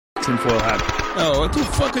Tinfoil hat. Oh, what the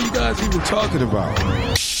fuck are you guys even talking about?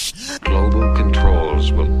 Global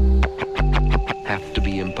controls will have to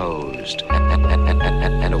be imposed,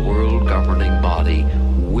 and a world governing body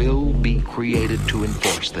will be created to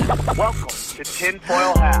enforce them. Welcome to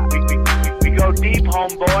Tinfoil Hat. We go deep,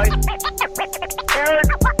 homeboy. Aaron,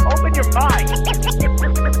 open your mind.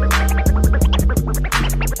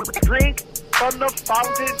 Drink from the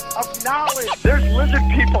fountain of knowledge. There's lizard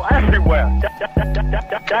people everywhere.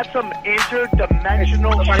 That's some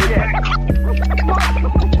interdimensional shit.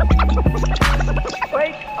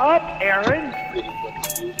 Wake up, Aaron.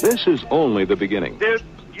 This is only the beginning. Dude,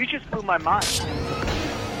 you just blew my mind.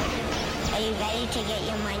 Are you ready to get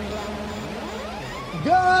your mind blown?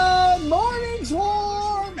 Good morning,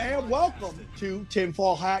 Swarm, and welcome to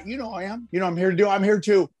Tinfoil Hat. You know I am. You know I'm here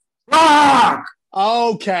to rock.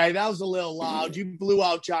 Okay, that was a little loud. You blew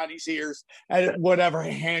out Johnny's ears at whatever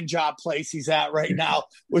hand job place he's at right now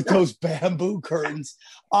with those bamboo curtains.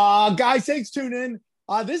 Guys, thanks for tuning in.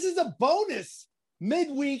 This is a bonus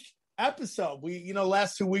midweek episode.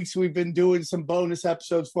 Last 2 weeks we've been doing some bonus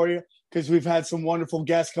episodes for you because we've had some wonderful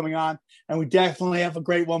guests coming on, and we definitely have a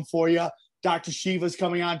great one for you. Dr. Shiva's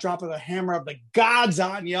coming on, dropping the hammer of the gods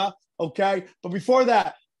on you. Okay, but before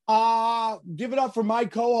that, give it up for my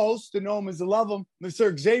co-host, to know him as to love him,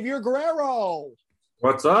 Mr. Xavier Guerrero.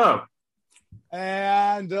 What's up?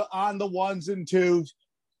 And on the ones and twos,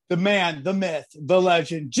 the man, the myth, the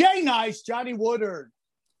legend, Jay Nice, Johnny Woodard.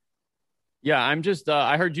 Yeah, I'm just,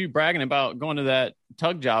 I heard you bragging about going to that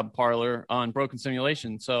tug job parlor on Broken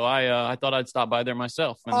Simulation. So I thought I'd stop by there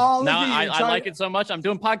myself. And now I like it so much, I'm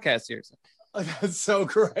doing podcasts here. So. That's so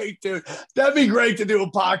great, dude. That'd be great to do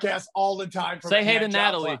a podcast all the time. Say hey to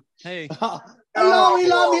Natalie. Hey. Hello, we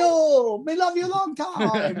love you. We love you a long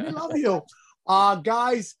time. We love you.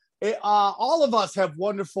 Guys, all of us have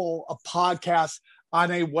wonderful podcasts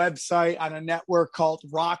on a website, on a network called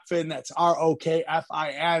Rockfin. That's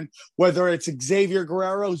ROKFIN. Whether it's Xavier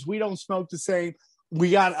Guerrero's We Don't Smoke the Same.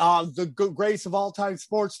 We got the greatest of all time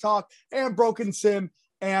sports talk and Broken Sim.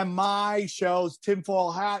 And my shows,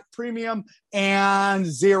 Tinfoil Hat, Premium, and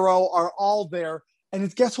Zero are all there.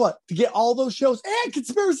 And guess what? To get all those shows and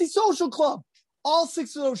Conspiracy Social Club, all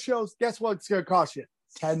 6 of those shows, guess what it's going to cost you?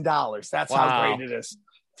 $10. That's how great it is.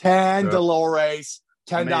 10 Dolores,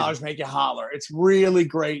 $10 make you holler. It's really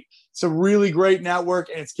great. It's a really great network,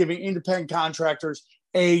 and it's giving independent contractors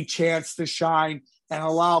a chance to shine and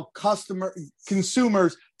allow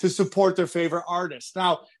consumers to support their favorite artists.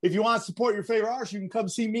 Now, if you want to support your favorite artist, you can come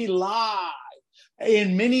see me live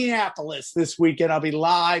in Minneapolis this weekend. I'll be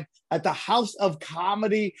live at the House of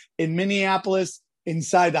Comedy in Minneapolis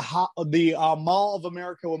inside the Mall of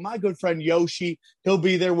America with my good friend Yoshi. He'll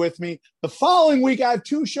be there with me. The following week, I have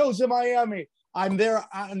 2 shows in Miami. I'm there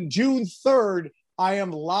on June 3rd. I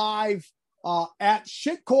am live at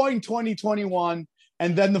Shitcoin 2021.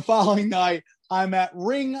 And then the following night, I'm at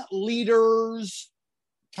Ringleaders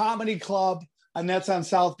Comedy Club, and that's on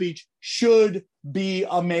South Beach. Should be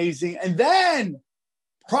amazing. And then,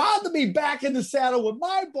 proud to be back in the saddle with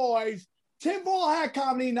my boys. Tinfoil Hat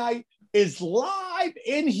Comedy Night is live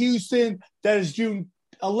in Houston. That is June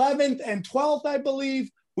 11th and 12th, I believe.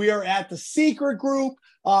 We are at the Secret Group.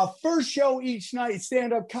 First show each night,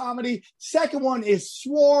 stand-up comedy. Second one is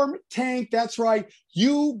Swarm Tank. That's right.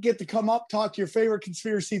 You get to come up, talk to your favorite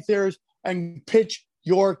conspiracy theorists, and pitch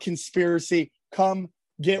your conspiracy. Come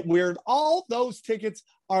get weird. All those tickets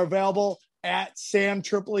are available at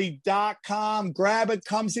samtripoli.com. Grab it.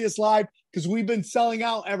 Come see us live because we've been selling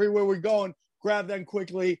out everywhere we're going. Grab them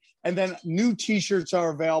quickly. And then new t-shirts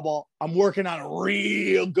are available. I'm working on a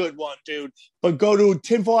real good one, dude. But go to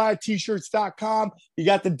tinfoilat-shirts.com. You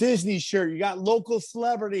got the Disney shirt. You got local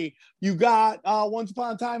celebrity. You got Once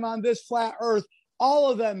Upon a Time on This Flat Earth.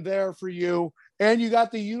 All of them there for you. And you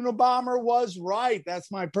got the Unabomber Was Right.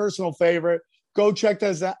 That's my personal favorite. Go check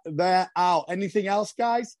that out. Anything else,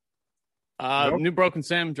 guys? New Broken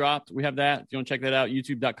Sam dropped. We have that. If you want to check that out,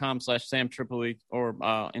 youtube.com/SamTripoli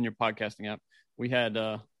or in your podcasting app. We had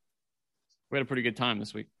a pretty good time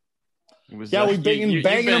this week. It was, we've been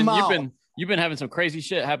banging them out. You've been having some crazy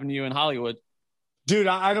shit happen to you in Hollywood. Dude,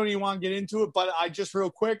 I don't even want to get into it, but I just real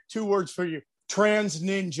quick, 2 words for you. Trans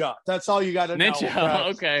ninja. That's all you got to know.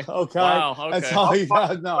 Ninja. Okay. Wow. Okay. That's all you got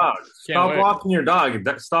to know. Stop walking your dog.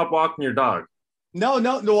 Stop walking your dog. No.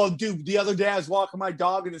 Well, dude, the other day I was walking my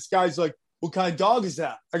dog, and this guy's like, "What kind of dog is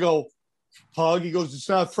that?" I go, "Pug." He goes, "It's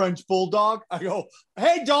not a French bulldog." I go,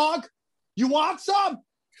 "Hey, dog, you want some?"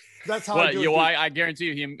 That's how I do it. I guarantee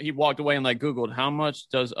you, he walked away and Googled how much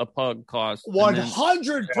does a pug cost.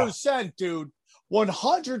 100%, dude.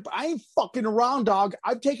 100. I ain't fucking around, dog.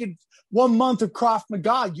 I've taken 1 month of Krav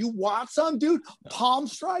Maga. You want some, dude? Palm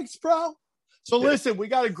strikes, bro. So listen, we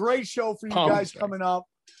got a great show for you guys coming up.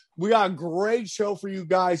 We got a great show for you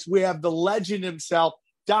guys. We have the legend himself,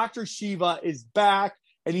 Dr. Shiva, is back,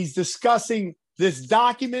 and he's discussing this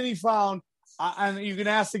document he found. And you can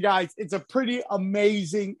ask the guys. It's a pretty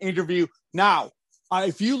amazing interview. Now,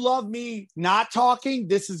 if you love me not talking,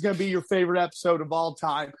 this is going to be your favorite episode of all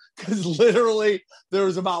time, because literally there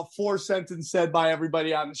was about 4 sentences said by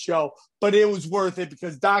everybody on the show, but it was worth it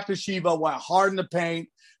because Dr. Shiva went hard in the paint.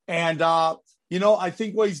 And, I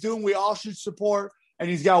think what he's doing, we all should support. And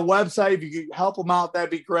he's got a website. If you could help him out, that'd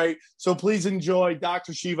be great. So please enjoy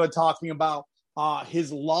Dr. Shiva talking about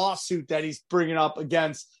his lawsuit that he's bringing up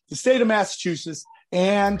against the state of Massachusetts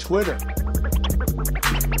and Twitter.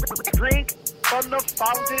 Drink from the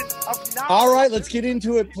fountain of knowledge. All right, let's get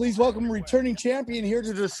into it. Please welcome returning champion here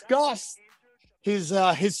to discuss his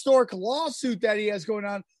historic lawsuit that he has going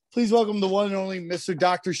on. Please welcome the one and only Mr.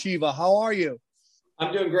 Dr. Shiva. How are you?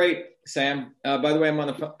 I'm doing great, Sam. By the way, I'm on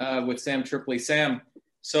the with Sam Tripoli. Sam,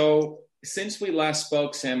 so since we last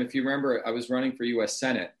spoke, Sam, if you remember, I was running for U.S.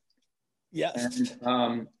 Senate. Yes.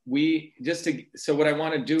 And so what I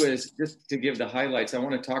want to do is just to give the highlights. I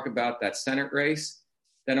want to talk about that Senate race.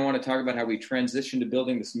 Then I want to talk about how we transitioned to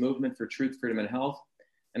building this movement for truth, freedom, and health.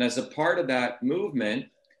 And as a part of that movement,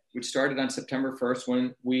 which started on September 1st,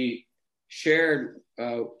 when we shared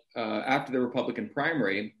after the Republican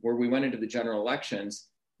primary, where we went into the general elections,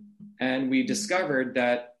 and we discovered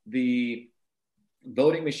that the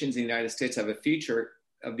voting machines in the United States have a feature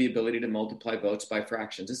of the ability to multiply votes by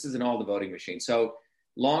fractions. This isn't all the voting machines. So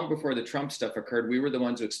long before the Trump stuff occurred, we were the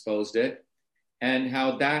ones who exposed it, and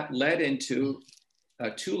how that led into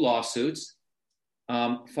 2 lawsuits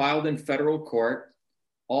filed in federal court,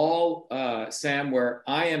 all, Sam, where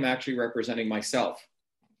I am actually representing myself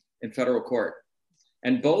in federal court.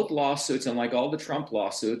 And both lawsuits, unlike all the Trump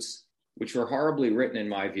lawsuits, which were horribly written in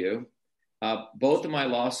my view, both of my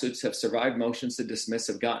lawsuits have survived motions to dismiss,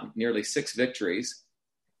 have gotten nearly 6 victories,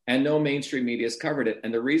 and no mainstream media has covered it.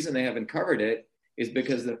 And the reason they haven't covered it is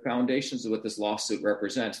because the foundations of what this lawsuit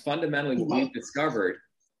represents. Fundamentally, what we've discovered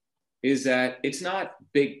is that it's not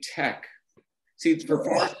big tech. See, for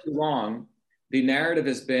far too long, the narrative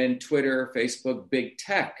has been Twitter, Facebook, big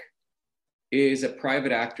tech is a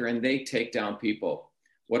private actor and they take down people.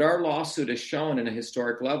 What our lawsuit has shown in a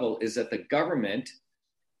historic level is that the government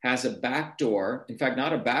has a backdoor, in fact,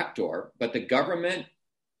 not a backdoor, but the government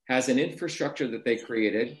has an infrastructure that they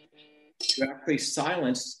created to actually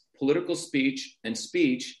silence political speech and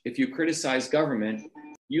speech if you criticize government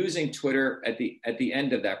using Twitter at the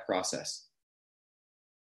end of that process.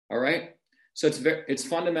 All right? So it's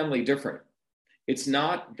fundamentally different. It's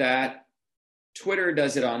not that Twitter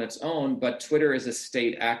does it on its own, but Twitter is a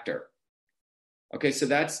state actor. Okay, so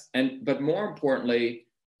but more importantly,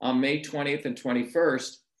 on May 20th and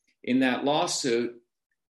 21st, in that lawsuit,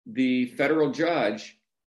 the federal judge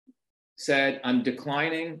said, I'm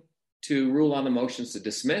declining to rule on the motions to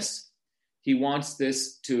dismiss. He wants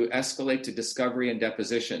this to escalate to discovery and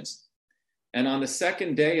depositions. And on the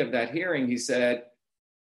second day of that hearing, he said,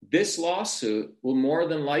 this lawsuit will more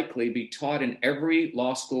than likely be taught in every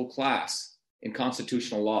law school class in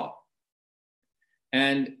constitutional law.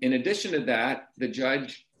 And in addition to that, the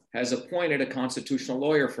judge has appointed a constitutional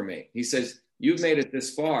lawyer for me. He says, you've made it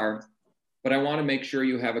this far, but I want to make sure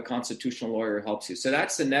you have a constitutional lawyer who helps you. So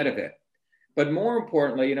that's the net of it. But more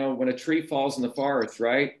importantly, when a tree falls in the forest,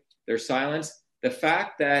 right, there's silence. The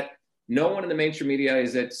fact that no one in the mainstream media,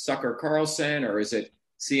 is it Tucker Carlson or is it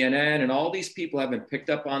CNN, and all these people haven't picked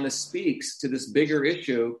up on this, speaks to this bigger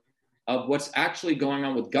issue of what's actually going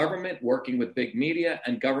on with government working with big media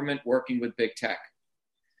and government working with big tech.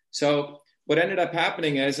 So what ended up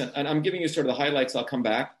happening is, and I'm giving you sort of the highlights, I'll come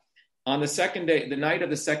back. On the second day, the night of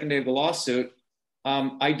the second day of the lawsuit,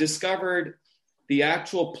 I discovered the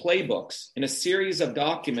actual playbooks in a series of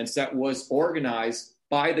documents that was organized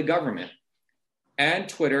by the government and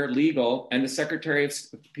Twitter, legal, and the Secretary of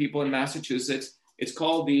People in Massachusetts. It's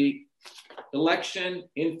called the Election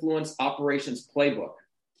Influence Operations Playbook.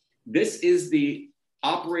 This is the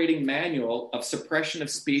operating manual of suppression of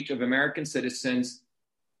speech of American citizens,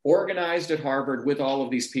 organized at Harvard with all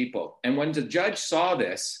of these people. And when the judge saw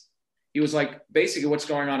this, he was like, basically, what's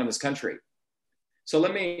going on in this country? So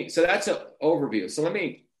that's an overview. So let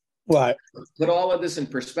me put all of this in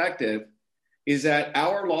perspective, is that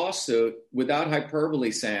our lawsuit, without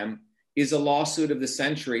hyperbole, Sam, is a lawsuit of the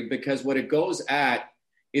century, because what it goes at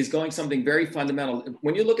is going something very fundamental.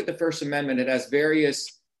 When you look at the First Amendment, it has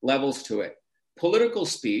various levels to it. Political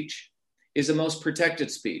speech is the most protected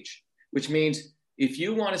speech, which means if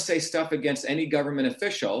you want to say stuff against any government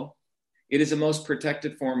official, it is the most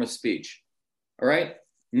protected form of speech. All right?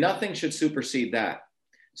 Nothing should supersede that.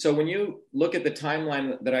 So when you look at the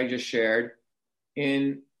timeline that I just shared,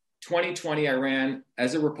 in 2020, I ran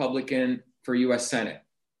as a Republican for US Senate.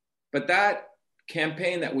 But that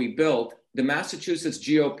campaign that we built, the Massachusetts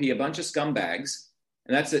GOP, a bunch of scumbags,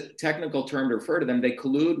 and that's a technical term to refer to them, they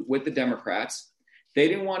collude with the Democrats. They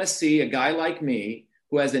didn't want to see a guy like me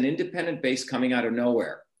who has an independent base coming out of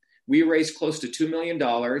nowhere. We raised close to $2 million,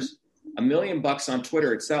 $1 million on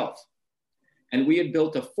Twitter itself. And we had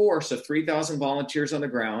built a force of 3,000 volunteers on the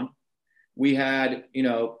ground. We had,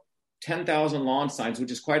 10,000 lawn signs, which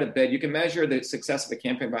is quite a bit. You can measure the success of a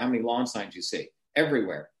campaign by how many lawn signs you see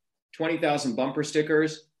everywhere. 20,000 bumper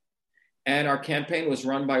stickers. And our campaign was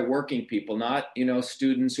run by working people, not,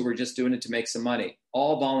 students who were just doing it to make some money,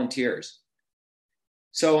 all volunteers.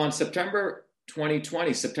 So on September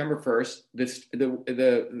 2020, September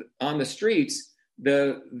 1st, on the streets,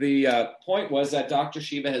 the point was that Dr.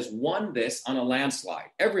 Shiva has won this on a landslide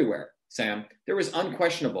everywhere, Sam. There was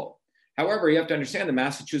unquestionable. However, you have to understand the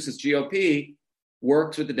Massachusetts GOP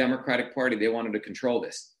works with the Democratic Party. They wanted to control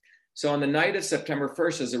this. So on the night of September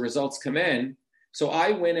 1st, as the results come in, so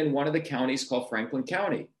I win in one of the counties called Franklin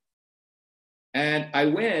County. And I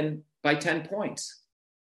win by 10 points.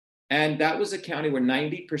 And that was a county where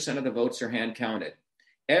 90% of the votes are hand counted.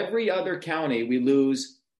 Every other county, we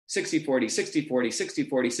lose 60-40, 60-40, 60-40,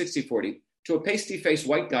 60-40 to a pasty-faced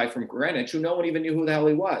white guy from Greenwich who no one even knew who the hell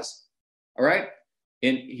he was. All right?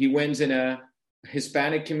 And he wins in a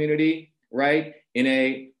Hispanic community, right? In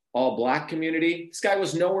a all-black community. This guy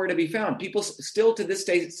was nowhere to be found. People still to this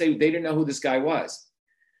day say they didn't know who this guy was.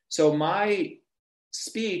 So my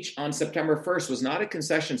speech on September 1st was not a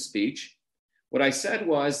concession speech. What I said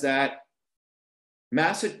was that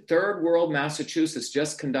third world Massachusetts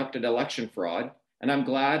just conducted election fraud, and I'm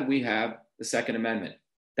glad we have the Second Amendment.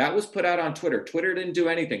 That was put out on Twitter. Twitter didn't do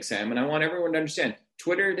anything, Sam, and I want everyone to understand,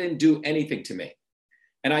 Twitter didn't do anything to me.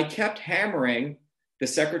 And I kept hammering the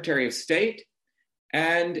Secretary of State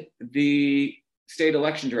and the state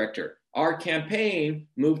election director. Our campaign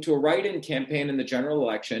moved to a write-in campaign in the general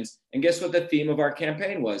elections, and guess what the theme of our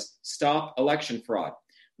campaign was? Stop election fraud.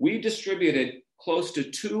 We distributed close to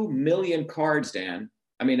 2 million cards, Sam,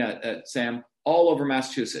 all over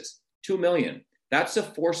Massachusetts. 2 million. That's the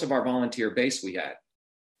force of our volunteer base we had.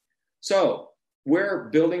 So we're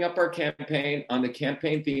building up our campaign on the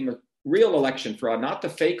campaign theme of real election fraud, not the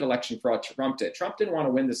fake election fraud Trump did. Trump didn't want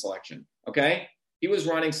to win this election, okay? He was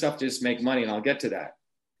running stuff to just make money, and I'll get to that.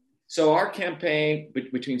 So our campaign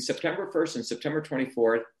between September 1st and September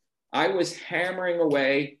 24th, I was hammering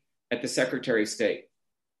away at the Secretary of State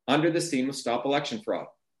under the theme of stop election fraud.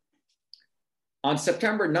 On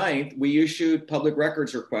September 9th, we issued public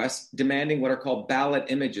records requests demanding what are called ballot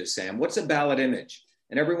images, Sam. What's a ballot image?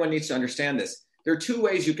 And everyone needs to understand this. There are two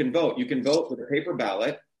ways you can vote. You can vote with a paper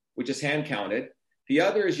ballot, which is hand counted. The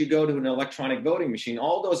other is you go to an electronic voting machine.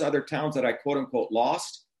 All those other towns that I quote unquote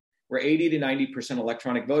lost were 80 to 90%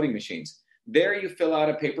 electronic voting machines. There you fill out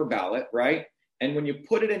a paper ballot, right? And when you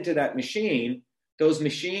put it into that machine, those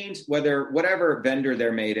machines, whatever vendor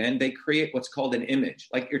they're made in, they create what's called an image,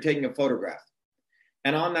 like you're taking a photograph.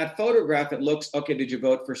 And on that photograph, it looks, okay, did you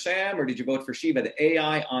vote for Sam or did you vote for Shiva? The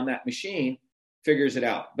AI on that machine figures it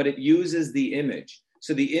out, but it uses the image.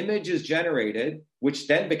 So the image is generated, which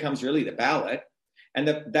then becomes really the ballot. And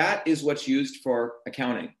that is what's used for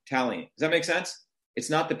accounting, tallying. Does that make sense? It's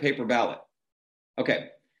not the paper ballot. Okay.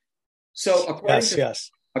 So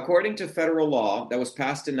according to federal law that was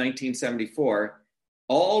passed in 1974,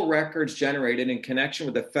 all records generated in connection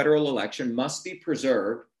with the federal election must be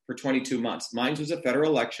preserved for 22 months. Mine was a federal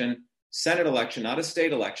election, Senate election, not a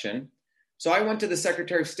state election. So I went to the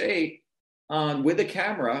Secretary of State with a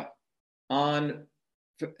camera on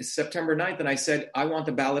September 9th, and I said, I want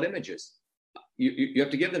the ballot images. You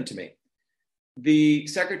have to give them to me. The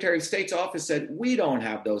Secretary of State's office said, we don't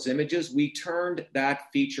have those images. We turned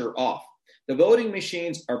that feature off. The voting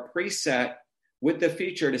machines are preset with the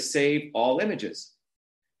feature to save all images.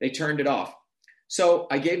 They turned it off. So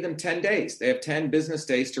I gave them 10 days. They have 10 business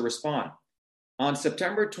days to respond. On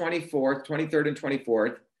September 24th, 23rd, and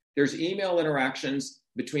 24th, there's email interactions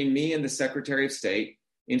between me and the Secretary of State.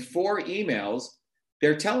 In 4 emails,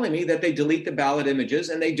 they're telling me that they delete the ballot images,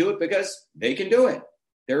 and they do it because they can do it.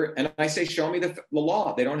 And I say, show me the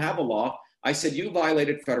law. They don't have a law. I said, you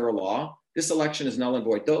violated federal law. This election is null and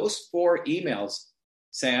void. Those 4 emails,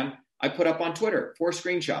 Sam, I put up on Twitter, 4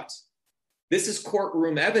 screenshots. This is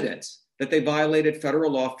courtroom evidence that they violated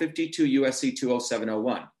federal law 52 USC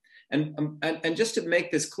 20701. And just to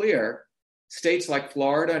make this clear, states like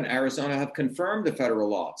Florida and Arizona have confirmed the federal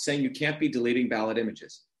law, saying you can't be deleting ballot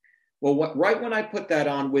images. Well, right when I put that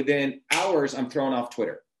on, within hours, I'm thrown off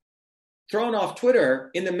Twitter. Thrown off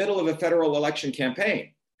Twitter in the middle of a federal election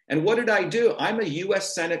campaign. And what did I do? I'm a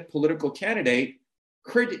U.S. Senate political candidate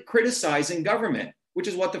criticizing government, which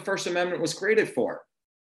is what the First Amendment was created for.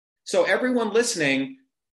 So everyone listening,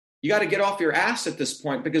 you got to get off your ass at this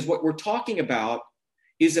point, because what we're talking about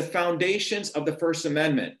is the foundations of the First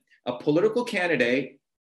Amendment, a political candidate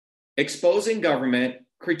exposing government,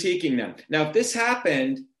 critiquing them. Now, if this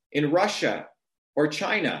happened in Russia or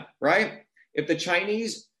China, right?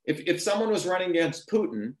 If someone was running against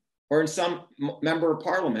Putin or in some member of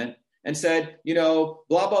parliament and said, blah,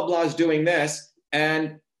 blah, blah is doing this,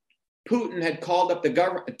 and Putin had called up the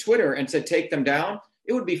government, Twitter, and said, take them down,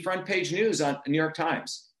 it would be front page news on the New York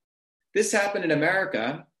Times. This happened in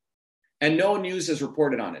America, and no news has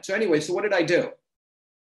reported on it. So anyway, so what did I do?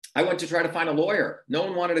 I went to try to find a lawyer. No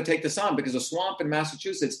one wanted to take this on because the swamp in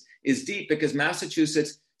Massachusetts is deep, because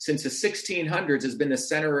Massachusetts, since the 1600s, has been the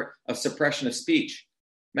center of suppression of speech.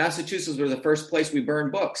 Massachusetts was the first place we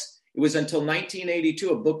burned books. It was until 1982,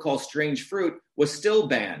 a book called Strange Fruit was still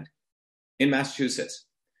banned in Massachusetts.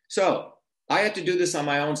 So I had to do this on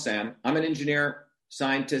my own, Sam. I'm an engineer,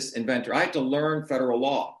 scientist, inventor. I had to learn federal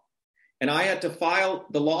law. And I had to file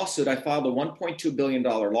the lawsuit. I filed a $1.2 billion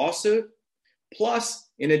lawsuit. Plus,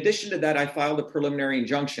 in addition to that, I filed a preliminary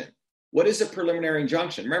injunction. What is a preliminary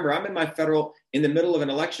injunction? Remember, I'm in the middle of an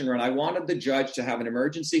election run. I wanted the judge to have an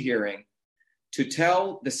emergency hearing to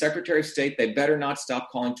tell the Secretary of State they better not stop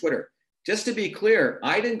calling Twitter. Just to be clear,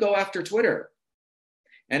 I didn't go after Twitter.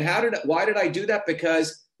 And why did I do that?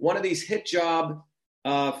 Because one of these hit job,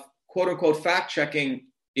 quote unquote, fact-checking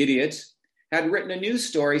idiots had written a news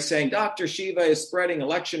story saying Dr. Shiva is spreading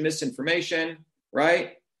election misinformation,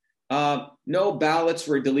 right? No ballots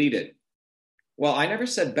were deleted. Well, I never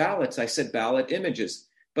said ballots. I said ballot images.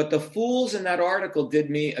 But the fools in that article did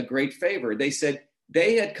me a great favor. They said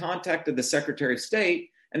they had contacted the Secretary of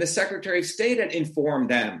State, and the Secretary of State had informed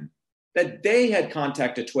them that they had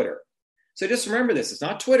contacted Twitter. So just remember this. It's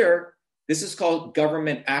not Twitter. This is called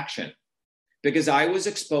government action, because I was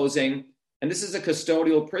exposing, and this is a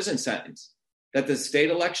custodial prison sentence, that the state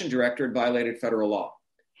election director had violated federal law.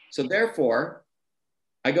 So therefore,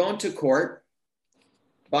 I go into court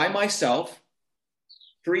by myself,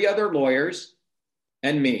 3 other lawyers,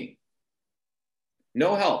 and me.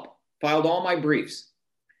 No help. Filed all my briefs.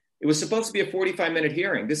 It was supposed to be a 45-minute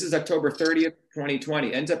hearing. This is October 30th,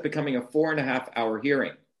 2020. Ends up becoming a 4.5-hour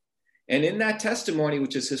hearing. And in that testimony,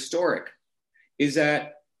 which is historic, is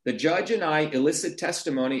that the judge and I elicit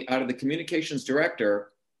testimony out of the communications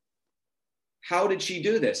director. How did she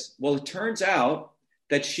do this? Well, it turns out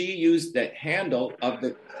that she used the handle of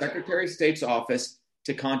the Secretary of State's office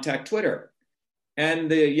to contact Twitter. And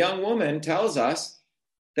the young woman tells us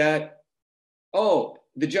that,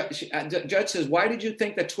 the judge says, why did you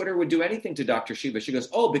think that Twitter would do anything to Dr. Shiva? She goes,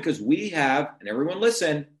 because we have, and everyone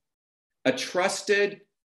listen, a trusted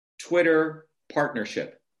Twitter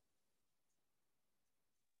partnership.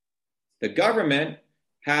 The government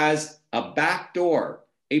has a backdoor,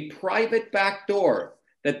 a private backdoor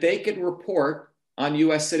that they can report on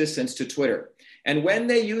U.S. citizens to Twitter. And when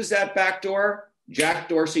they use that backdoor, Jack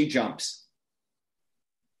Dorsey jumps.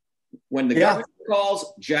 When the government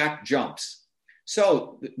calls, Jack jumps.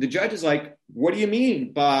 So the judge is like, what do you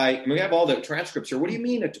mean by, we have all the transcripts here. What do you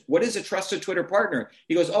mean? What is a trusted Twitter partner?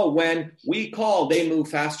 He goes, when we call, they move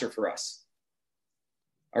faster for us.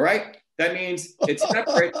 All right. That means it's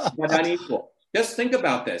separate but unequal. Just think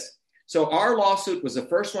about this. So our lawsuit was the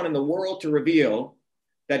first one in the world to reveal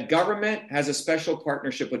that government has a special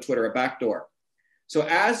partnership with Twitter, a backdoor. So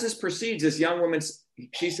as this proceeds, this young woman,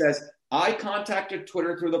 she says, I contacted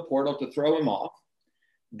Twitter through the portal to throw him off.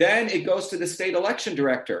 Then it goes to the state election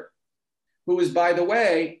director, who is, by the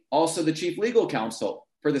way, also the chief legal counsel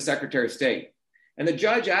for the Secretary of State. And the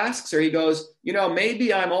judge asks her, he goes,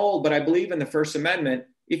 maybe I'm old, but I believe in the First Amendment.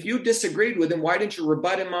 If you disagreed with him, why didn't you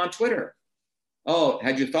rebut him on Twitter?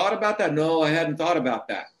 Had you thought about that? No, I hadn't thought about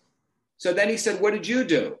that. So then he said, what did you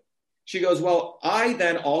do? She goes, well, I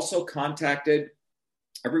then also contacted,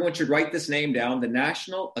 everyone should write this name down, the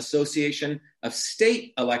National Association of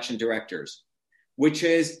State Election Directors, which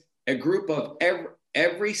is a group of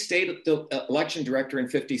every state election director in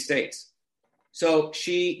 50 states. So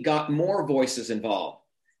she got more voices involved.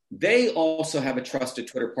 They also have a trusted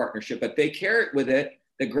Twitter partnership, but they carry with it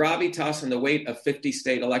the gravitas and the weight of 50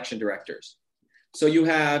 state election directors. So you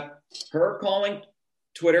have her calling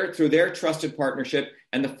Twitter through their trusted partnership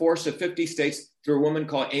and the force of 50 states through a woman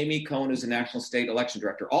called Amy Cohn, who's the national state election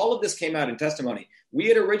director. All of this came out in testimony. We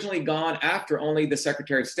had originally gone after only the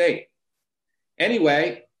Secretary of State.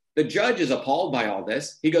 Anyway, the judge is appalled by all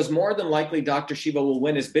this. He goes, more than likely, Dr. Shiva will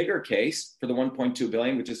win his bigger case for the $1.2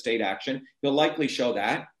 billion, which is state action. He'll likely show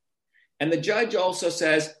that. And the judge also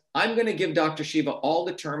says, I'm going to give Dr. Shiva all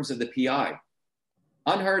the terms of the PI.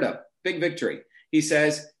 Unheard of. Big victory. He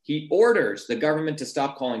says he orders the government to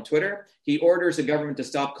stop calling Twitter. He orders the government to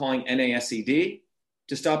stop calling NASCD,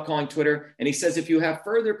 to stop calling Twitter. And he says, if you have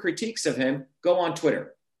further critiques of him, go on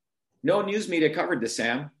Twitter. No news media covered this,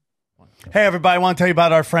 Sam. Hey, everybody, I want to tell you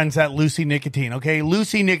about our friends at Lucy Nicotine, okay?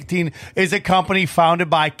 Lucy Nicotine is a company founded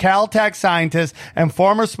by Caltech scientists and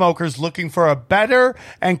former smokers looking for a better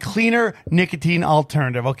and cleaner nicotine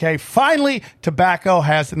alternative, okay? Finally, tobacco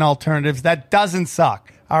has an alternative that doesn't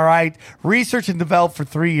suck. All right. Research and developed for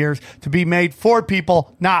 3 years to be made for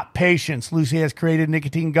people, not patients. Lucy has created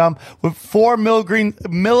nicotine gum with 4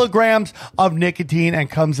 milligrams of nicotine and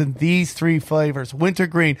comes in these 3 flavors: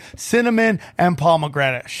 wintergreen, cinnamon, and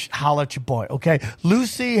pomegranate. Holla at your boy. Okay.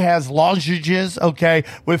 Lucy has lozenges, okay,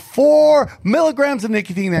 with 4 milligrams of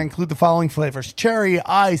nicotine that include the following flavors: cherry,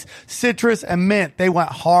 ice, citrus, and mint. They went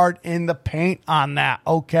hard in the paint on that.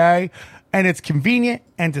 Okay. And it's convenient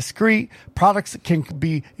and discreet. Products that can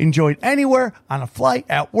be enjoyed anywhere, on a flight,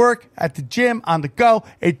 at work, at the gym, on the go.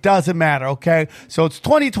 It doesn't matter, okay? So it's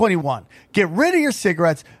 2021. Get rid of your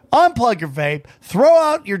cigarettes, unplug your vape, throw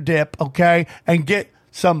out your dip, okay? And get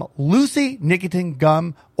some Lucy nicotine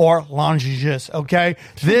gum or lozenges, okay?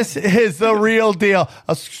 This is the real deal.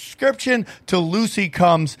 A subscription to Lucy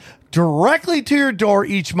comes directly to your door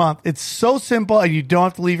each month. It's so simple, and you don't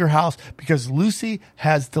have to leave your house because Lucy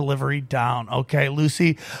has delivery down. Okay,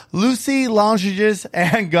 Lucy lozenges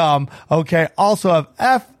and gum. Okay, also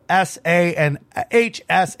have FSA and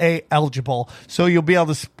HSA eligible, so you'll be able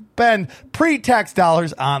to spend pre-tax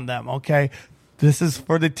dollars on them. Okay, this is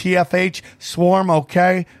for the TFH swarm.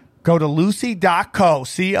 Okay, go to lucy.co,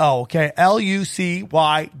 okay,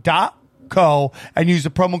 LUCY.co, and use the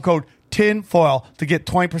promo code TINFOIL to get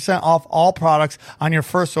 20% off all products on your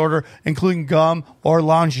first order, including gum or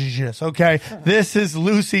lozenges. Okay, this is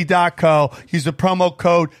lucy.co. Use the promo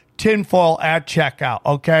code TINFOIL at checkout.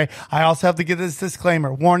 Okay, I also have to give this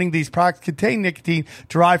disclaimer: warning, these products contain nicotine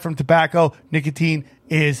derived from tobacco. Nicotine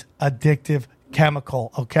is addictive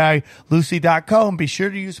chemical. Okay, lucy.co, and be sure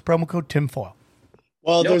to use the promo code TINFOIL.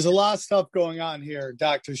 Well, there's a lot of stuff going on here,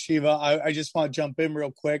 Dr. Shiva. I just want to jump in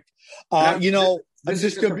real quick. This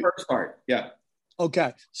is the first part. Yeah.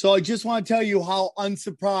 Okay. So I just want to tell you how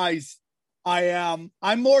unsurprised I am.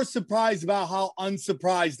 I'm more surprised about how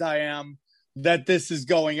unsurprised I am that this is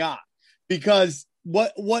going on, because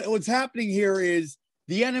what's happening here is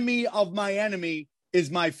the enemy of my enemy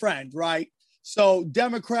is my friend, right? So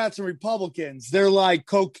Democrats and Republicans, they're like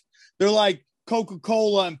Coca-Cola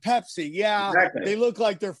and Pepsi. Yeah, exactly. They look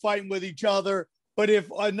like they're fighting with each other. But if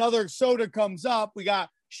another soda comes up, we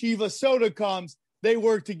got Shiva Soda comes, they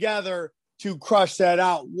work together to crush that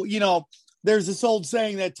out. You know, there's this old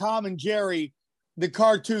saying that Tom and Jerry, the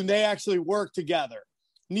cartoon, they actually work together.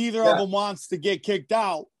 Neither of them wants to get kicked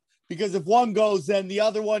out, because if one goes, then the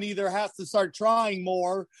other one either has to start trying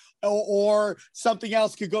more or something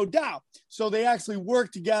else could go down. So they actually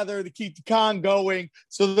work together to keep the con going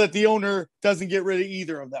so that the owner doesn't get rid of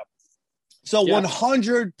either of them. So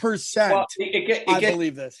 100%, I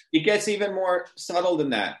believe this. It gets even more subtle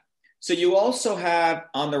than that. So you also have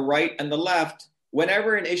on the right and the left,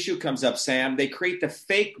 whenever an issue comes up, Sam, they create the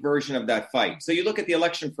fake version of that fight. So you look at the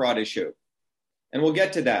election fraud issue, and we'll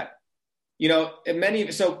get to that. You know,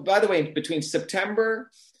 so by the way, between September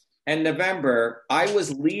and November, I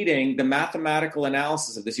was leading the mathematical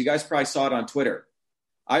analysis of this. You guys probably saw it on Twitter.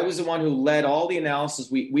 I was the one who led all the analysis.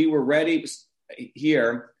 We were ready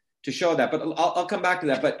here to show that, but I'll come back to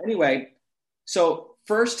that. But anyway, so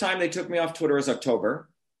first time they took me off Twitter was October,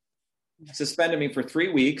 suspended me for 3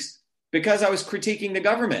 weeks because I was critiquing the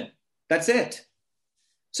government. That's it.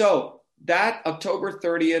 So that October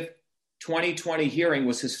 30th, 2020 hearing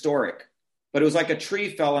was historic, but it was like a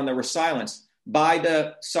tree fell and there was silence by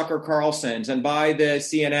the Sucker Carlsons and by the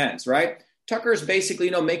CNNs, right? Tucker's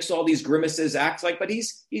basically, makes all these grimaces, acts like, but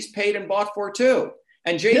he's paid and bought for too.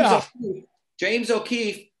 And James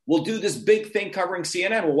O'Keefe will do this big thing covering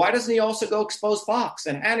CNN. Well, why doesn't he also go expose Fox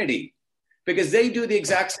and Hannity? Because they do the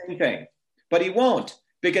exact same thing, but he won't,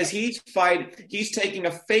 because he's taking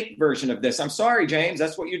a fake version of this. I'm sorry, James,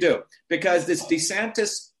 that's what you do, because this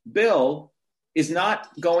DeSantis bill is not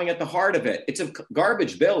going at the heart of it. It's a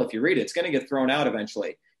garbage bill. If you read it, it's going to get thrown out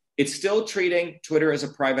eventually. It's still treating Twitter as a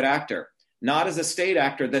private actor. not as a state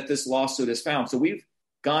actor that this lawsuit is found. So we've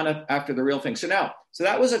gone up after the real thing. So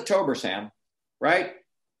that was October, Sam, right?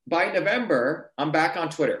 By November, I'm back on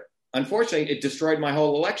Twitter. Unfortunately, it destroyed my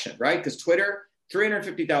whole election, right? Because Twitter,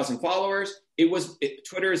 350,000 followers.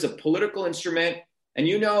 Twitter is a political instrument. And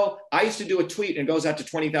I used to do a tweet and it goes out to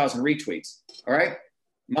 20,000 retweets, all right?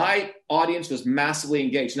 My audience was massively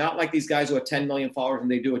engaged, not like these guys who have 10 million followers and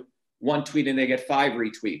they do one tweet and they get 5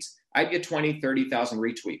 retweets. I'd get 20, 30,000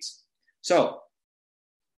 retweets. So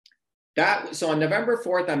on November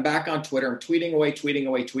 4th, I'm back on Twitter. I'm tweeting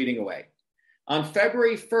away. On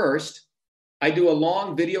February 1st, I do a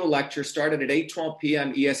long video lecture started at 8:12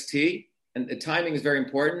 p.m. EST, and the timing is very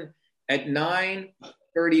important. At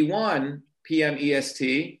 9:31 p.m.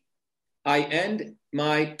 EST, I end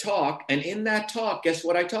my talk, and in that talk, guess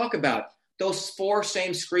what I talk about? Those 4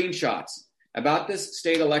 same screenshots about this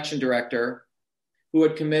state election director who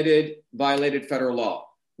had violated federal law.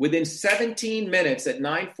 Within 17 minutes at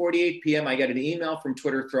 9:48 p.m., I get an email from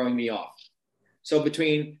Twitter throwing me off. So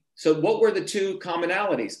what were the 2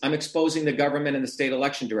 commonalities? I'm exposing the government and the state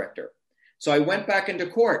election director. So I went back into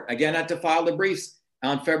court. Again, I had to file the briefs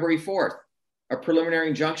on February 4th. A preliminary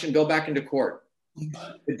injunction, go back into court.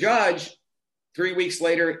 The judge, 3 weeks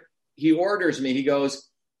later, he orders me. He goes,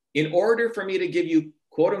 in order for me to give you,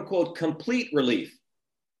 quote unquote, complete relief,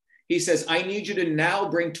 he says, I need you to now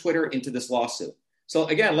bring Twitter into this lawsuit. So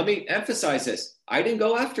again, let me emphasize this. I didn't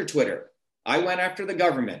go after Twitter. I went after the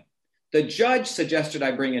government. The judge suggested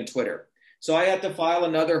I bring in Twitter. So I had to file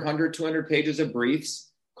another 100, 200 pages of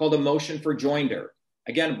briefs called a motion for joinder.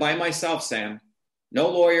 Again, by myself, Sam. No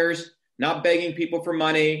lawyers, not begging people for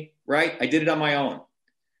money, right? I did it on my own.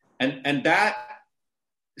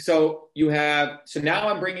 So now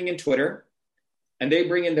I'm bringing in Twitter, and they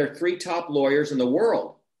bring in their 3 top lawyers in the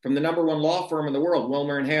world from the number 1 law firm in the world,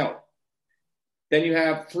 Wilmer and Hale. Then you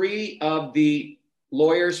have 3 of the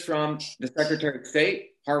lawyers from the Secretary of State,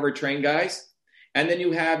 Harvard trained guys. And then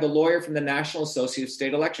you have the lawyer from the National Association of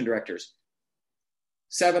State Election Directors,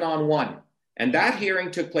 7-on-1. And that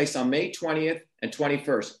hearing took place on May 20th and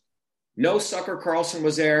 21st. No Sucker Carlson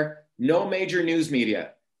was there, no major news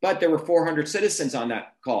media, but there were 400 citizens on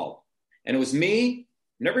that call. And it was me,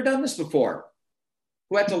 never done this before,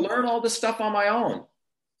 who had to learn all this stuff on my own.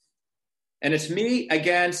 And it's me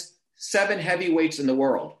against 7 heavyweights in the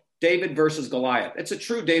world, David versus Goliath. It's a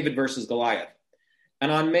true David versus Goliath.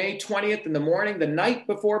 And on May 20th in the morning, the night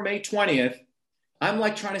before May 20th, I'm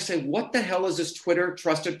like trying to say, what the hell is this Twitter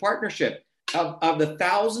trusted partnership? Of the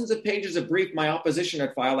thousands of pages of brief my opposition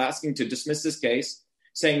had filed asking to dismiss this case,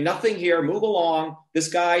 saying nothing here, move along. This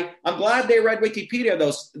guy, I'm glad they read Wikipedia,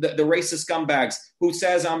 the racist scumbags who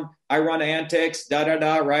says I run antics,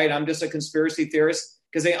 right? I'm just a conspiracy theorist,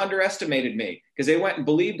 because they underestimated me, because they went and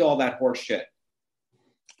believed all that horse shit,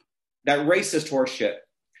 that racist horse shit.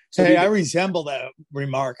 So I resemble that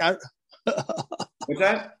remark. What's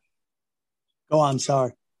that? Go on,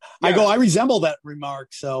 sorry. Yeah. I resemble that remark,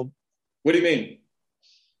 so. What do you mean?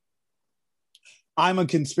 I'm a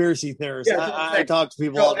conspiracy theorist. Yeah, I talk to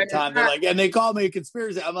people all the time. They're like, and they call me a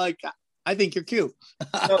conspiracy. I'm like, I think you're cute.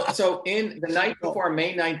 so in the night before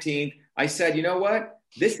May 19th, I said, you know what?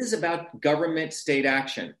 This is about government state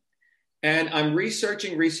action. And I'm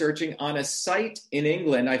researching on a site in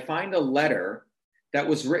England. I find a letter that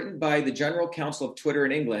was written by the General Counsel of Twitter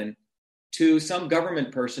in England to some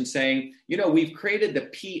government person saying, we've created the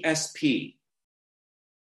PSP,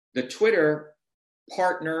 the Twitter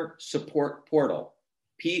Partner Support Portal,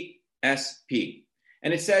 PSP.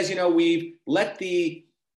 And it says, we've let the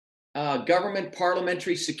government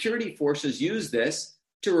parliamentary security forces use this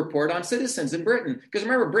to report on citizens in Britain. Because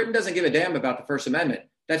remember, Britain doesn't give a damn about the First Amendment.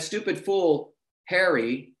 That stupid fool,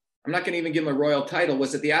 Harry, I'm not going to even give him a royal title,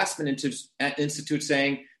 was at the Aspen Institute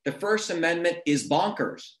saying the First Amendment is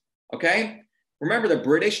bonkers, okay? Remember, the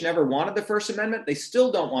British never wanted the First Amendment. They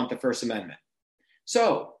still don't want the First Amendment.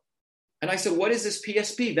 So, and I said, what is this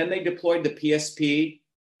PSP? Then they deployed the PSP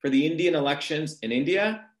for the Indian elections in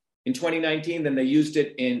India in 2019. Then they used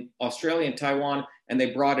it in Australia and Taiwan, and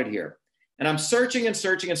they brought it here. And I'm searching.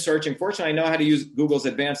 Fortunately, I know how to use Google's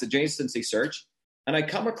advanced adjacency search. And I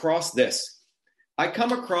come across this. I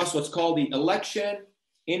come across what's called the Election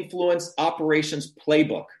Influence Operations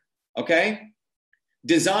Playbook, okay?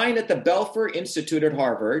 Designed at the Belfer Institute at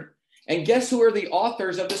Harvard. And guess who are the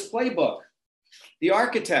authors of this playbook? The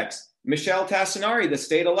architects, Michelle Tassinari, the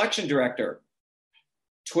state election director,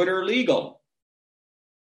 Twitter Legal,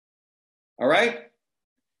 all right?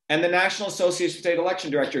 And the National Association of State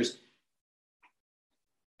Election Directors.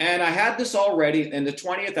 And I had this all ready. And the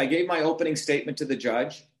 20th, I gave my opening statement to the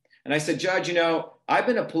judge. And I said, Judge, you know, I've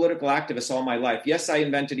been a political activist all my life. Yes, I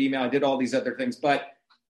invented email. I did all these other things, but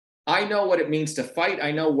I know what it means to fight.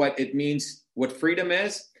 I know what it means, what freedom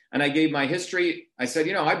is. And I gave my history. I said,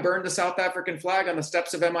 you know, I burned the South African flag on the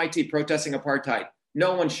steps of MIT protesting apartheid.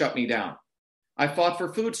 No one shut me down. I fought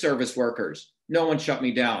for food service workers. No one shut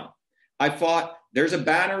me down. I fought, there's a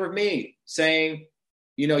banner of me saying,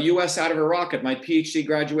 you know, U.S. out of Iraq at my PhD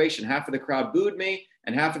graduation. Half of the crowd booed me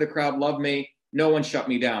and half of the crowd loved me. No one shut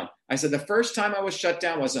me down. I said the first time I was shut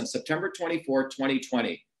down was on September 24,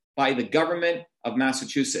 2020 by the government of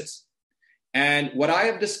Massachusetts. And what I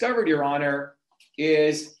have discovered, Your Honor,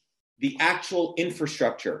 is the actual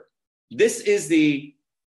infrastructure. This is the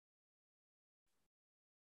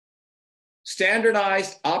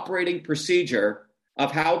standardized operating procedure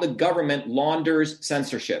of how the government launders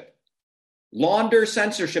censorship. Launders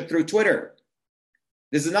censorship through Twitter.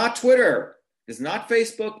 This is not Twitter. This is not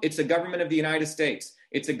Facebook. It's the government of the United States.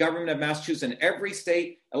 It's the government of Massachusetts. And every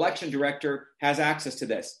state election director has access to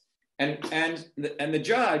this. And the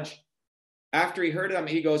judge, after he heard them,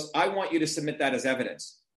 he goes, I want you to submit that as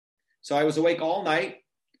evidence. So I was awake all night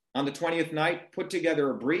on the 20th night, put together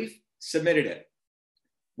a brief, submitted it.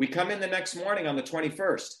 We come in the next morning on the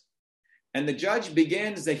 21st, and the judge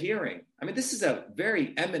begins the hearing. I mean, this is a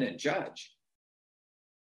very eminent judge,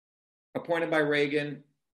 appointed by Reagan,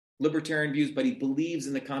 libertarian views, but he believes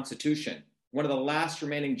in the Constitution, one of the last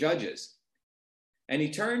remaining judges. And he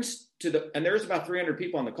turns to and there's about 300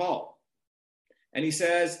 people on the call. And he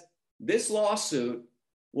says, this lawsuit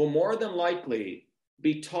will more than likely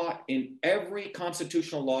be taught in every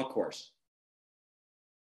constitutional law course.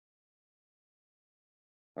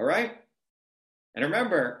 All right? And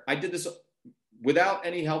remember, I did this without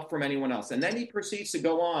any help from anyone else. And then he proceeds to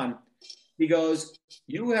go on. He goes,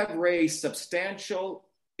 you have raised substantial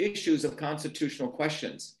issues of constitutional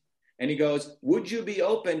questions. And he goes, would you be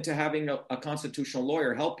open to having a constitutional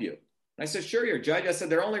lawyer help you? And I said, sure, Your Judge. I said,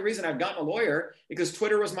 the only reason I've gotten a lawyer because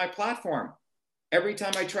Twitter was my platform. Every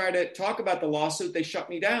time I try to talk about the lawsuit, they shut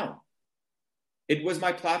me down. It was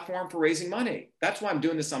my platform for raising money. That's why I'm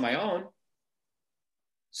doing this on my own.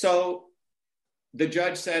 So the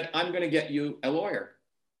judge said, I'm going to get you a lawyer.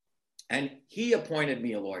 And he appointed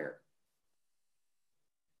me a lawyer.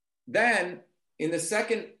 Then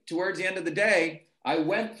towards the end of the day, I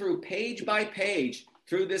went through page by page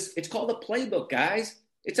through this. It's called a playbook, guys.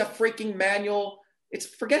 It's a freaking manual.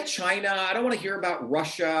 Forget China. I don't want to hear about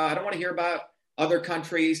Russia. I don't want to hear about other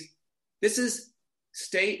countries. This is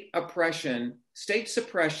state oppression, state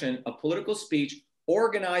suppression of political speech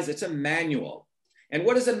organized. It's a manual. And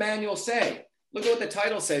what does the manual say? Look at what the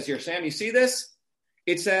title says here, Sam. You see this?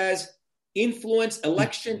 It says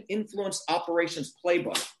Election Influence Operations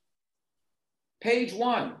Playbook. Page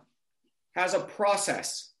 1 has a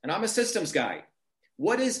process, and I'm a systems guy.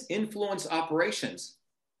 What is influence operations?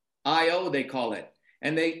 IO, they call it.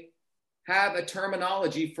 And they have a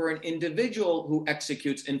terminology for an individual who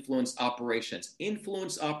executes influence operations.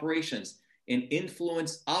 Influence operations, an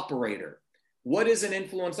influence operator. What is an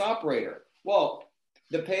influence operator? Well,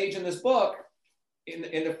 the page in this book, in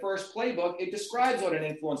the first playbook, it describes what an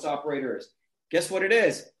influence operator is. Guess what it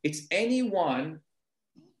is? It's anyone,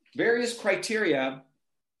 various criteria,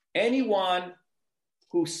 anyone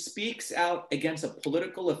who speaks out against a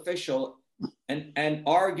political official and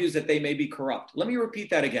argues that they may be corrupt. Let me repeat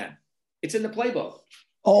that again. It's in the playbook.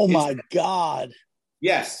 Oh, my God.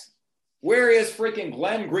 Yes. Where is freaking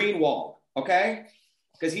Glenn Greenwald? Okay?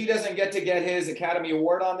 Because he doesn't get his Academy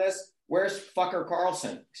Award on this. Where's fucker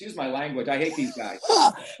Carlson? Excuse my language. I hate these guys.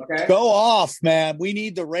 Okay? Go off, man. We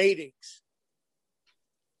need the ratings.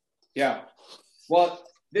 Yeah. Well,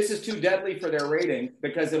 this is too deadly for their ratings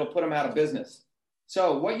because it'll put them out of business.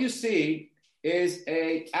 So what you see is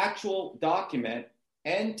a actual document,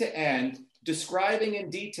 end to end, describing in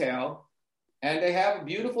detail, and they have a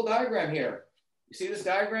beautiful diagram here. You see this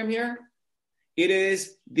diagram here? It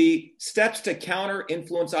is the steps to counter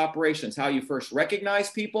influence operations, how you first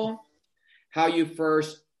recognize people, how you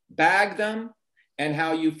first bag them, and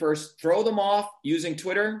how you first throw them off using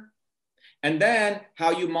Twitter, and then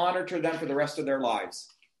how you monitor them for the rest of their lives.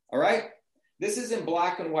 All right? This is in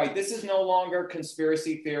black and white. This is no longer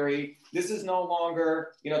conspiracy theory. This is no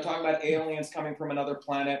longer, talking about aliens coming from another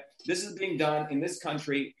planet. This is being done in this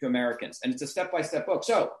country to Americans. And it's a step-by-step book.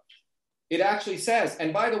 So it actually says,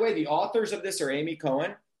 and by the way, the authors of this are Amy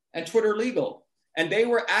Cohen and Twitter Legal. And they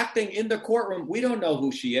were acting in the courtroom. We don't know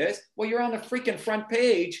who she is. Well, you're on the freaking front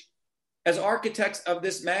page as architects of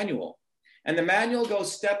this manual. And the manual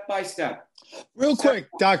goes step by step. Real quick,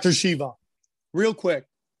 Dr. Shiva, real quick.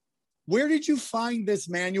 Where did you find this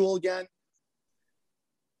manual again?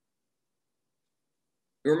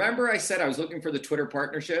 Remember I said I was looking for the Twitter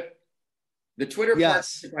partnership? The Twitter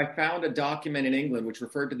partnership, I found a document in England which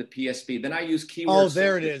referred to the PSP. Then I used keywords. Oh,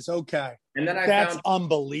 there it is. Okay. And then That's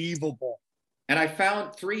unbelievable. And I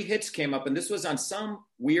found 3 hits came up, and this was on some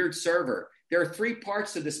weird server. There are 3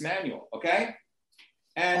 parts to this manual, okay?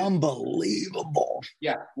 And unbelievable.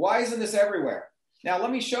 Yeah. Why isn't this everywhere? Now,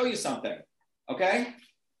 let me show you something, okay?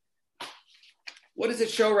 What does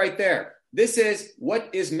it show right there? This is what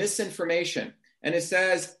is misinformation. And it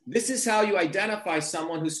says, this is how you identify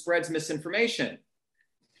someone who spreads misinformation.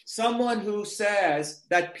 Someone who says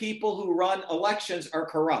that people who run elections are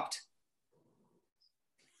corrupt.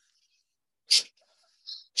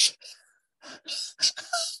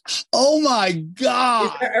 Oh my God.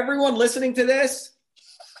 Is there everyone listening to this?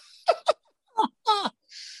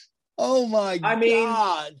 Oh my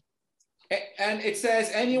God. And it says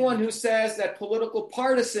anyone who says that political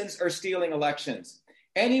partisans are stealing elections.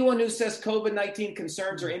 Anyone who says COVID-19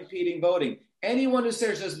 concerns are impeding voting. Anyone who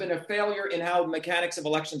says there's been a failure in how the mechanics of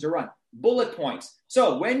elections are run. Bullet points.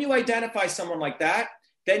 So when you identify someone like that,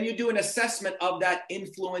 then you do an assessment of that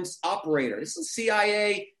influence operator. This is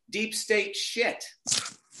CIA deep state shit.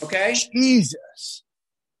 Okay? Jesus.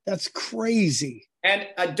 That's crazy. And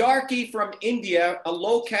a darky from India, a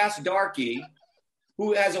low-caste darky,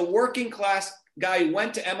 who has a working class guy who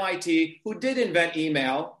went to MIT, who did invent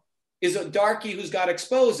email, is a darky who's got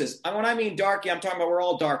exposes. And when I mean darky, I'm talking about we're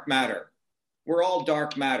all dark matter. We're all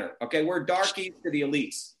dark matter. Okay, we're darkies to the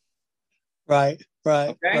elites. Right.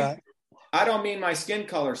 Okay? Right. I don't mean my skin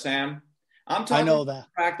color, Sam. I'm talking about the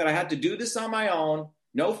fact that I had to do this on my own.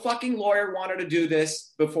 No fucking lawyer wanted to do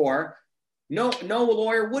this before. No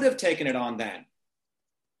lawyer would have taken it on then.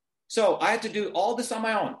 So I had to do all this on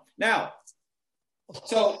my own. Now,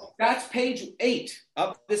 so that's page 8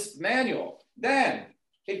 of this manual. Then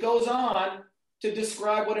it goes on to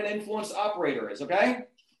describe what an influence operator is, okay?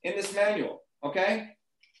 In this manual, okay?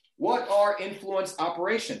 What are influence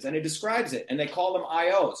operations? And it describes it, and they call them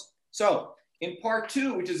IOs. So in part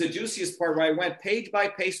 2, which is the juiciest part, where I went page by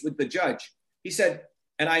page with the judge, he said,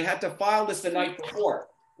 and I had to file this the night before.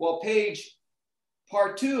 Well,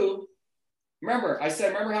 part 2, remember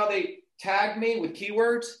how they tagged me with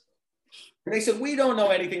keywords? And they said, we don't know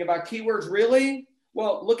anything about keywords, really?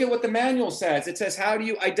 Well, look at what the manual says. It says, how do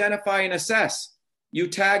you identify and assess? You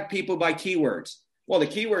tag people by keywords. Well, the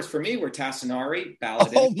keywords for me were Tassinari,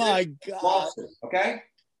 Ballot. Oh my God. Lawsuit, okay?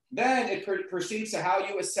 Then it proceeds to how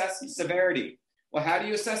you assess severity. Well, how do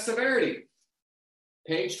you assess severity?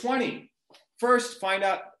 Page 20. First, find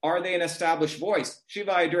out, are they an established voice?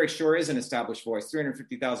 Shiva Ayyadurai sure is an established voice,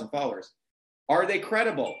 350,000 followers. Are they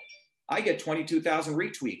credible? I get 22,000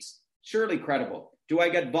 retweets. Surely credible. Do I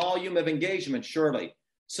get volume of engagement? Surely.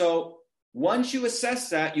 So once you assess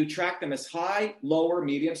that, you track them as high, lower,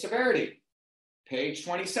 medium severity. Page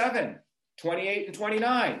 27, 28, and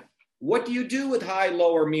 29. What do you do with high,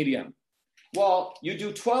 lower, medium? Well, you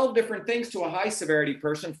do 12 different things to a high severity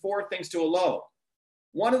person, 4 things to a low.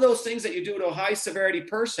 One of those things that you do to a high severity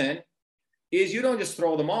person is you don't just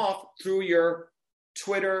throw them off through your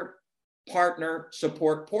Twitter partner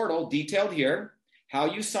support portal, detailed here, how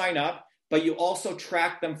you sign up, but you also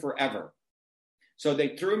track them forever. So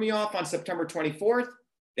they threw me off on September 24th.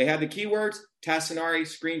 They had the keywords, Tassinari,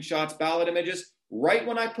 screenshots, ballot images. Right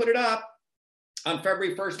when I put it up, on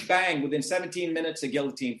February 1st, bang, within 17 minutes, the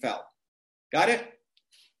guillotine fell. Got it?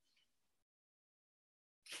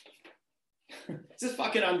 This is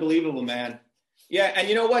fucking unbelievable, man. Yeah, and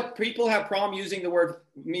you know what? People have problem using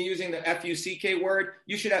me using the F-U-C-K word.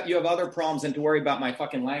 You have other problems than to worry about my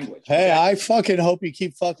fucking language. Hey, okay? I fucking hope you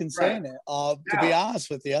keep fucking saying it, to be honest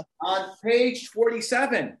with you. On page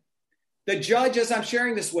 47, the judge, as I'm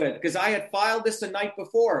sharing this with, because I had filed this the night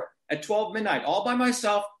before at 12 midnight, all by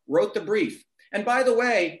myself, wrote the brief. And by the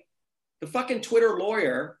way, the fucking Twitter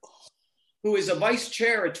lawyer, who is a vice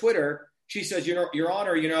chair at Twitter, she says, Your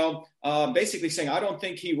Honor, basically saying, I don't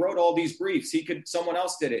think he wrote all these briefs. Someone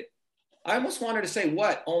else did it. I almost wanted to say,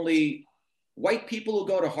 what? Only white people who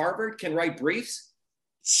go to Harvard can write briefs?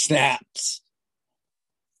 Snaps.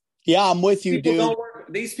 Yeah, I'm with you, dude.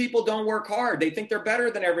 These people don't work hard. They think they're better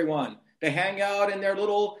than everyone. They hang out in their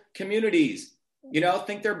little communities,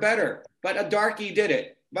 think they're better. But a darky did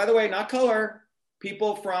it. By the way, not color,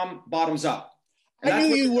 people from bottoms up. And I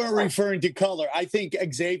knew you weren't referring to color. I think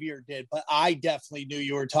Xavier did, but I definitely knew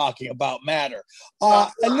you were talking about matter.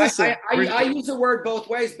 And listen, I use the word both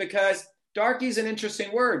ways because darky is an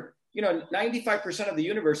interesting word. 95% of the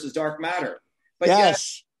universe is dark matter. But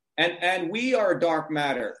yes. And we are dark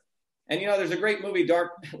matter. And, there's a great movie,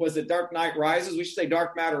 Dark Knight Rises? We should say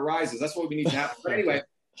Dark Matter Rises. That's what we need to have. But anyway,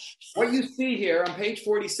 what you see here on page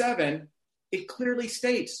 47 it clearly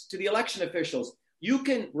states to the election officials, you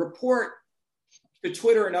can report to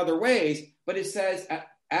Twitter in other ways, but it says,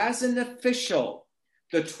 as an official,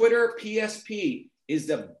 the Twitter PSP is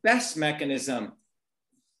the best mechanism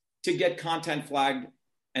to get content flagged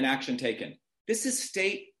and action taken. This is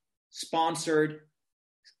state-sponsored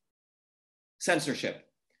censorship.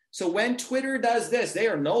 So when Twitter does this, they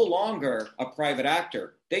are no longer a private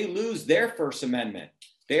actor. They lose their First Amendment.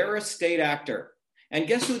 They're a state actor. And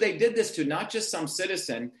guess who they did this to? Not just some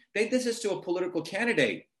citizen. They did this to a political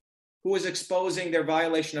candidate who was exposing their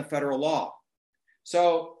violation of federal law.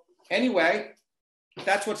 So anyway,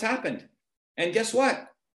 that's what's happened. And guess what?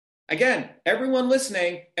 Again, everyone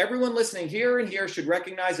listening here and here should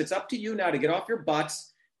recognize it's up to you now to get off your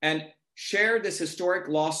butts and share this historic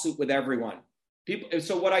lawsuit with everyone.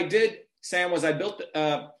 So what I did, Sam, was I built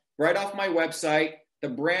right off my website, the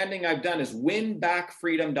branding I've done is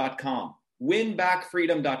winbackfreedom.com,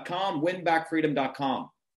 winbackfreedom.com, winbackfreedom.com.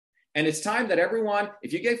 And it's time that everyone,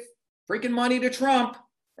 if you give freaking money to Trump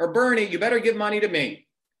or Bernie, you better give money to me,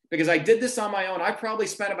 because I did this on my own. I probably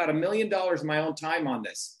spent about $1 million of my own time on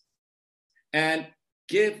this. And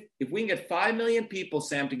if we can get 5 million people,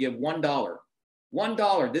 Sam, to give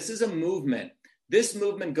 $1, this is a movement. This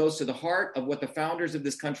movement goes to the heart of what the founders of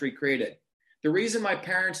this country created. The reason my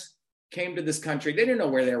parents came to this country, they didn't know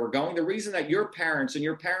where they were going. The reason that your parents and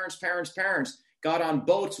your parents' parents got on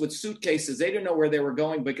boats with suitcases, they didn't know where they were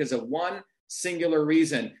going because of one singular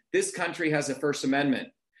reason. This country has a First Amendment.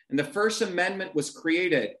 And the First Amendment was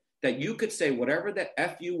created that you could say whatever the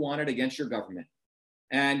F you wanted against your government.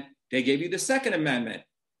 And they gave you the Second Amendment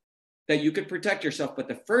that you could protect yourself. But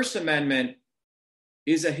the First Amendment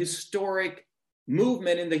is a historic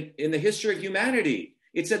movement in the history of humanity.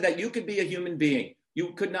 It said that you could be a human being.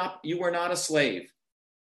 You were not a slave.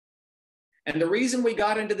 And the reason we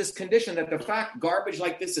got into this condition that the fact garbage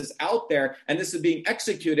like this is out there and this is being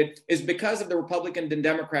executed is because of the Republican and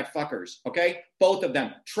Democrat fuckers, okay? Both of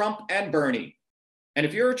them, Trump and Bernie. And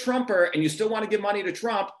if you're a Trumper and you still want to give money to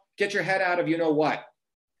Trump, get your head out of you know what.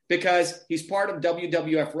 Because he's part of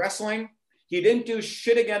WWF Wrestling. He didn't do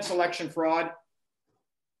shit against election fraud.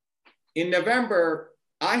 In November,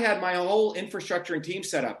 I had my whole infrastructure and team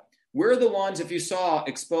set up. We're the ones, if you saw,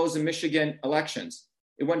 exposed the Michigan elections.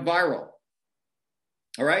 It went viral.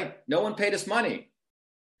 All right? No one paid us money.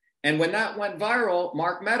 And when that went viral,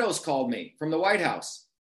 Mark Meadows called me from the White House.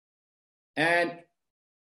 And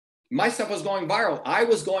my stuff was going viral. I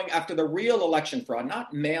was going after the real election fraud,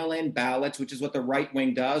 not mail-in ballots, which is what the right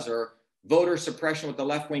wing does, or voter suppression, what the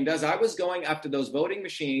left wing does. I was going after those voting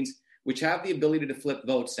machines, which have the ability to flip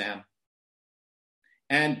votes, Sam.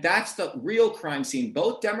 And that's the real crime scene.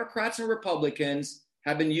 Both Democrats and Republicans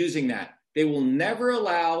have been using that. They will never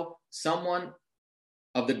allow someone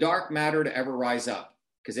of the dark matter to ever rise up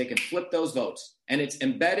because they can flip those votes. And it's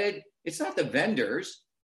embedded. It's not the vendors.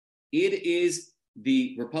 It is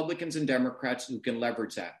the Republicans and Democrats who can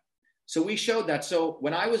leverage that. So we showed that. So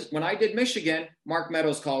when I did Michigan, Mark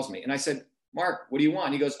Meadows calls me and I said, Mark, what do you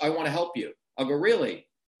want? He goes, I want to help you. I'll go, really?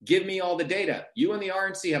 Give me all the data. You and the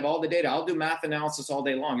RNC have all the data. I'll do math analysis all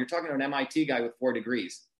day long. You're talking to an MIT guy with 4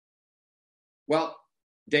 degrees. Well,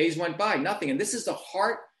 days went by, nothing. And this is the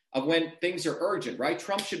heart of when things are urgent, right?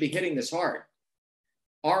 Trump should be hitting this hard.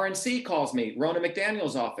 RNC calls me, Ronna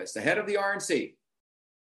McDaniel's office, the head of the RNC.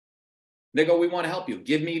 They go, we want to help you.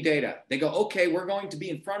 Give me data. They go, okay, we're going to be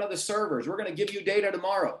in front of the servers. We're going to give you data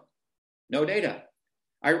tomorrow. No data.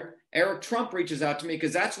 Eric Trump reaches out to me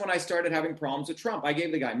because that's when I started having problems with Trump. I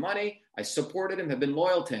gave the guy money. I supported him, have been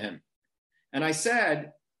loyal to him. And I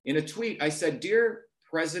said in a tweet, I said, dear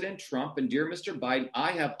President Trump and dear Mr. Biden,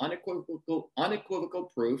 I have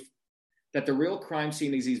unequivocal proof that the real crime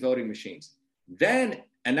scene is these voting machines. Then,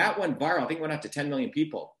 and that went viral. I think it went out to 10 million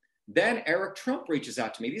people. Then Eric Trump reaches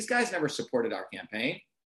out to me. These guys never supported our campaign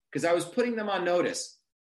because I was putting them on notice.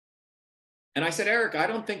 And I said, Eric, I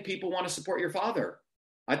don't think people want to support your father.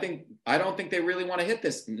 I don't think they really want to hit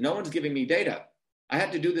this. No one's giving me data. I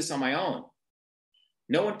had to do this on my own.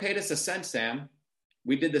 No one paid us a cent, Sam.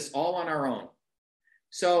 We did this all on our own.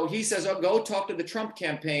 So he says, oh, go talk to the Trump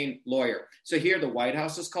campaign lawyer. So here the White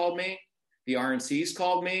House has called me. The RNC's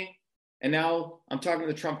called me. And now I'm talking to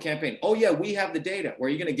the Trump campaign. Oh, yeah, we have the data. Were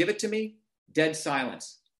you going to give it to me? Dead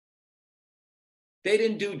silence. They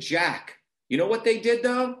didn't do jack. You know what they did,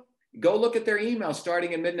 though? Go look at their emails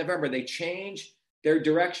starting in mid-November. They changed their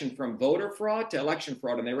direction from voter fraud to election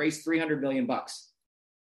fraud, and they raised $300 million.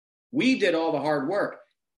 We did all the hard work.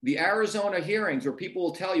 The Arizona hearings, where people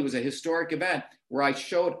will tell you, was a historic event where I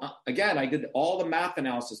showed, again, I did all the math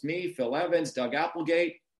analysis, me, Phil Evans, Doug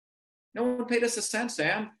Applegate. No one paid us a cent,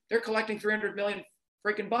 Sam. They're collecting $300 million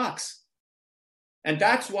freaking bucks. And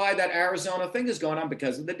that's why that Arizona thing is going on,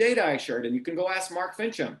 because of the data I shared. And you can go ask Mark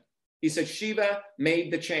Fincham. He said Shiva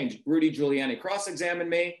made the change. Rudy Giuliani cross-examined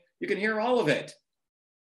me. You can hear all of it.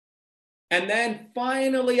 And then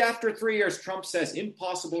finally, after 3 years, Trump says,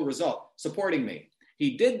 impossible result, supporting me.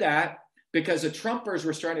 He did that because the Trumpers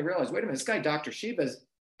were starting to realize, wait a minute, this guy, Dr. Shiva, is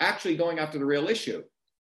actually going after the real issue.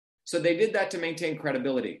 So they did that to maintain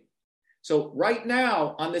credibility. So right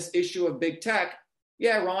now, on this issue of big tech,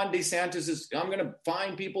 yeah, Ron DeSantis is, I'm going to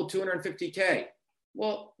fine people $250K.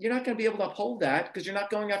 Well, you're not going to be able to uphold that because you're not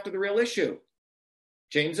going after the real issue.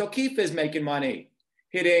 James O'Keefe is making money,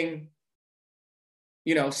 hitting,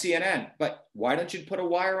 CNN. But why don't you put a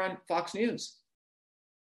wire on Fox News?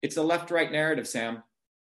 It's a left-right narrative, Sam.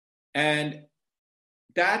 And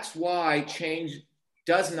that's why change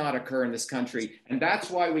does not occur in this country. And that's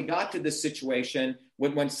why we got to this situation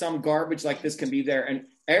when some garbage like this can be there. And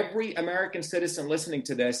every American citizen listening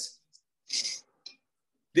to this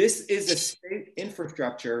is a state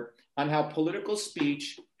infrastructure on how political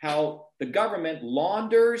speech, how the government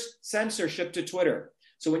launders censorship to Twitter.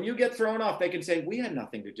 So when you get thrown off, they can say, we had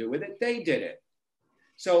nothing to do with it. They did it.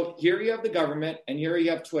 So here you have the government and here you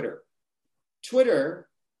have Twitter. Twitter,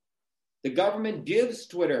 the government gives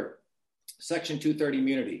Twitter Section 230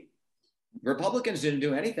 immunity. Republicans didn't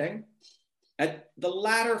do anything. At the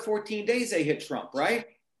latter 14 days, they hit Trump, right?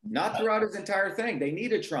 Not throughout his entire thing. They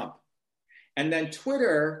needed Trump. And then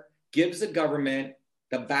Twitter gives the government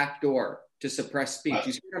the back door to suppress speech.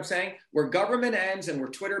 You see what I'm saying? Where government ends and where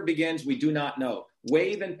Twitter begins, we do not know.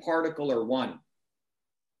 Wave and particle are one.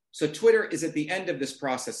 So Twitter is at the end of this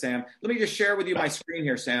process, Sam. Let me just share with you my screen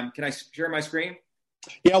here, Sam. Can I share my screen?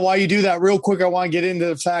 Yeah, while you do that, real quick, I want to get into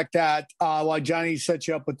the fact that why Johnny set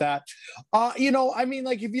you up with that. If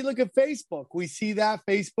you look at Facebook, we see that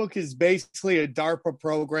Facebook is basically a DARPA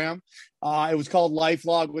program. It was called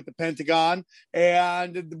LifeLog with the Pentagon.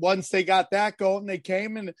 And once they got that going, they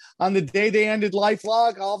came, and on the day they ended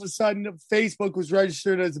LifeLog, all of a sudden Facebook was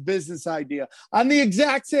registered as a business idea. On the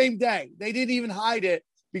exact same day, they didn't even hide it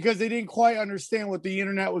because they didn't quite understand what the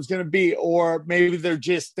internet was going to be, or maybe they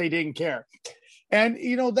didn't care. And,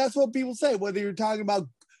 that's what people say, whether you're talking about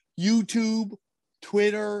YouTube,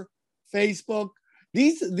 Twitter, Facebook,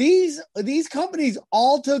 these companies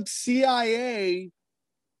all took CIA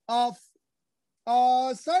startup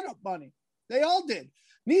money. They all did.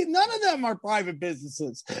 None of them are private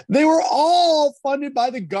businesses. They were all funded by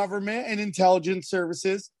the government and intelligence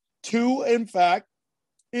services to, in fact,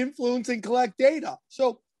 influence and collect data.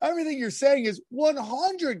 So everything you're saying is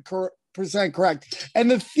 100% correct.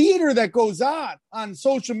 And the theater that goes on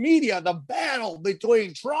social media, the battle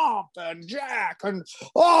between Trump and Jack, and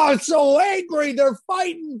it's so angry, they're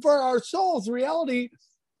fighting for our souls. Reality,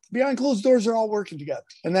 behind closed doors, are all working together.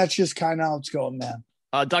 And that's just kind of how it's going, man.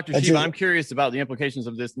 Dr. Shiva, I'm curious about the implications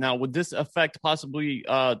of this. Now, would this affect possibly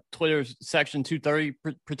Twitter's Section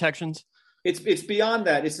 230 protections? It's beyond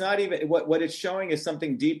that. It's not even what it's showing is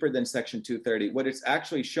something deeper than Section 230. What it's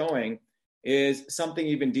actually showing is something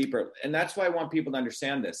even deeper. And that's why I want people to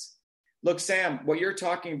understand this. Look, Sam, what you're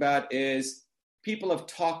talking about is people have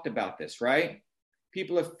talked about this, right?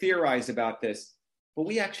 People have theorized about this, but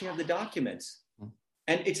we actually have the documents.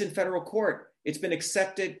 And it's in federal court. It's been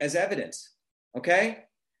accepted as evidence, okay?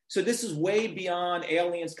 So this is way beyond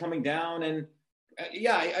aliens coming down. And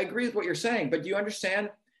I agree with what you're saying, but do you understand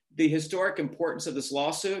the historic importance of this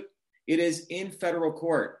lawsuit? It is in federal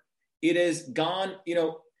court. It is gone,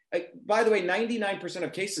 by the way, 99%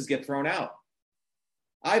 of cases get thrown out.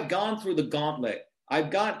 I've gone through the gauntlet.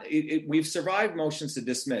 We've survived motions to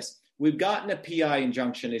dismiss. We've gotten a PI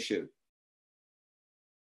injunction issued.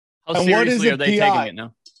 How seriously are they taking it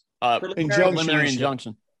now? Preliminary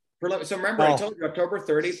injunction. So remember, I told you October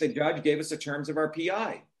 30th, the judge gave us the terms of our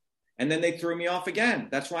PI. And then they threw me off again.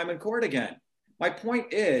 That's why I'm in court again. My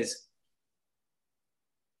point is,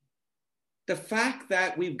 the fact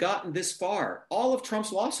that we've gotten this far, all of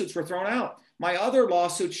Trump's lawsuits were thrown out. My other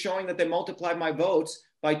lawsuits showing that they multiplied my votes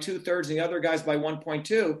by 2/3 and the other guys by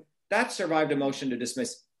 1.2, that survived a motion to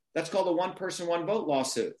dismiss. That's called a one person, one vote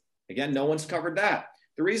lawsuit. Again, no one's covered that.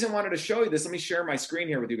 The reason I wanted to show you this, let me share my screen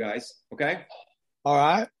here with you guys, okay? All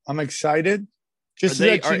right, I'm excited. Just to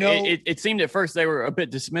let you know. It seemed at first they were a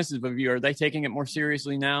bit dismissive of you. Are they taking it more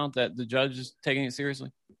seriously now that the judge is taking it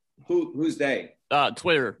seriously? Who's they?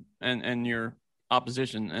 Twitter and your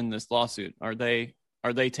opposition in this lawsuit. Are they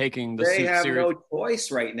taking the suit serious? They have no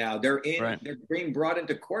choice right now. They're being brought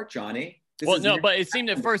into court, Johnny. But it seemed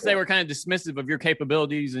at first they were kind of dismissive of your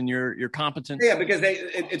capabilities and your competence. Yeah, because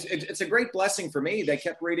it's a great blessing for me. They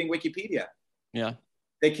kept reading Wikipedia. Yeah.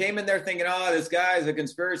 They came in there thinking, oh, this guy's a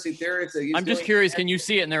conspiracy theorist. I'm just curious. Can you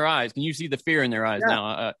see it in their eyes? Can you see the fear in their eyes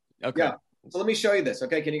now? Okay. Yeah. So let me show you this.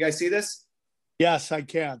 Okay. Can you guys see this? Yes, I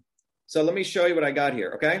can. So let me show you what I got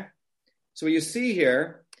here. Okay. So what you see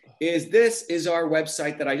here is this is our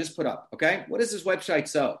website that I just put up. Okay. What does this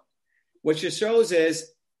website show? What it shows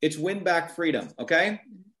is it's Win Back Freedom. Okay.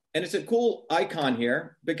 And it's a cool icon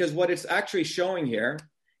here because what it's actually showing here,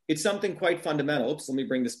 it's something quite fundamental. Oops, let me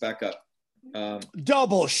bring this back up.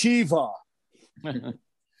 Double Shiva. Let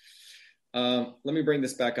me bring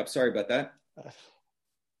this back up. Sorry about that.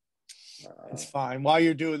 It's fine. While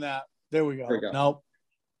you're doing that, there we go. Nope.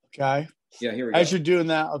 Okay. Yeah, here we go. As you're doing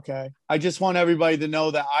that, okay. I just want everybody to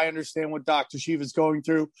know that I understand what Dr. Shiva is going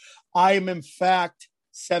through. I am, in fact,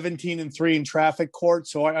 17-3 in traffic court,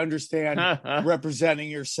 so I understand representing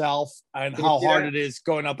yourself and how hard it is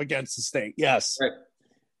going up against the state. Yes. Right.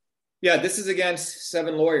 Yeah, this is against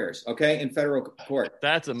 7 lawyers, okay, in federal court.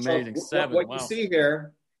 That's amazing. So 7. What wow. you see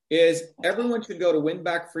here is everyone should go to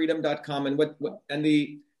winbackfreedom.com, and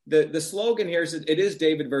the slogan here is it is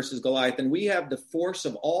David versus Goliath, and we have the force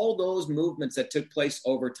of all those movements that took place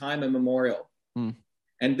over time immemorial.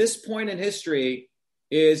 And this point in history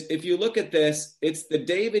is, if you look at this, it's the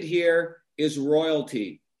David here is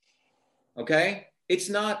royalty. Okay? It's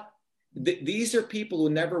not, these are people who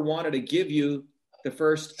never wanted to give you the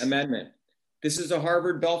First Amendment. This is a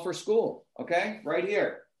Harvard Belfer School. Okay? Right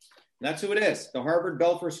here. And that's who it is, the Harvard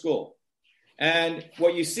Belfer School. And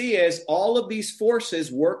what you see is all of these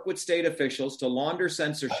forces work with state officials to launder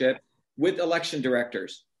censorship with election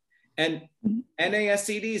directors. And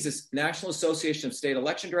NASCD is this National Association of State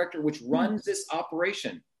Election Director, which runs this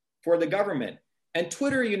operation for the government. And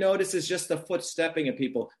Twitter, you notice, is just the foot stepping at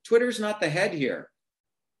people. Twitter's not the head here.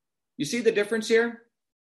 You see the difference here?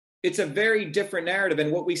 It's a very different narrative.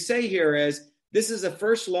 And what we say here is this is the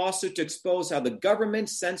first lawsuit to expose how the government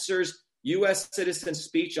censors U.S. citizen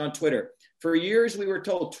speech on Twitter. For years, we were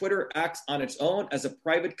told Twitter acts on its own as a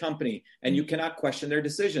private company, and you cannot question their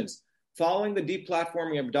decisions. Following the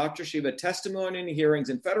deplatforming of Dr. Shiva, testimony and hearings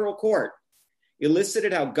in federal court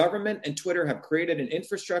elicited how government and Twitter have created an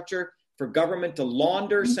infrastructure for government to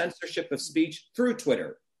launder censorship of speech through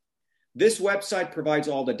Twitter. This website provides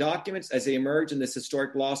all the documents as they emerge in this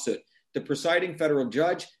historic lawsuit. The presiding federal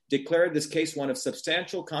judge declared this case one of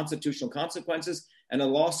substantial constitutional consequences and a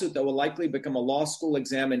lawsuit that will likely become a law school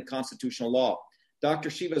exam in constitutional law. Dr.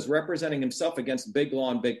 Shiva is representing himself against big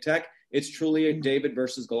law and big tech. It's truly a David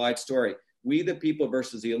versus Goliath story. We the people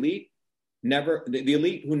versus the elite, the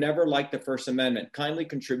elite who never liked the First Amendment. Kindly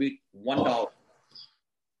contribute $1.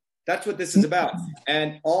 That's what this is about.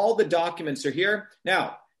 And all the documents are here.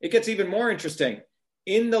 Now, it gets even more interesting.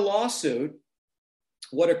 In the lawsuit,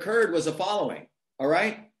 what occurred was the following. All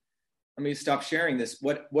right? Let me stop sharing this.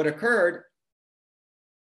 What occurred,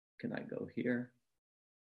 can I go here?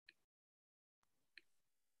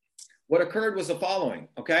 What occurred was the following,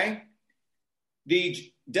 okay?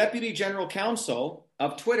 The Deputy General Counsel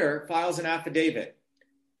of Twitter files an affidavit.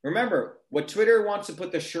 Remember, what Twitter wants to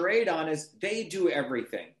put the charade on is they do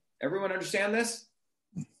everything. Everyone understand this?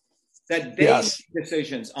 That they make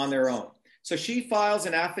decisions on their own. So she files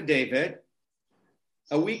an affidavit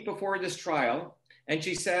a week before this trial, and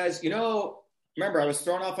she says, remember, I was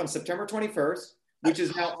thrown off on September 21st, which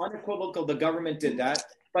is now unequivocal the government did that,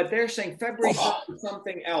 but they're saying February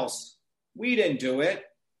something else. We didn't do it,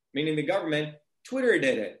 meaning the government. Twitter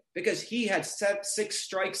did it because he had 6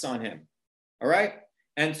 strikes on him. All right?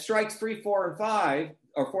 And strikes 3, 4, and 5,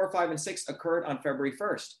 or 4, 5, and 6 occurred on February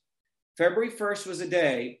 1st. February 1st was a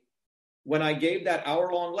day when I gave that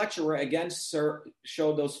hour-long lecture where I again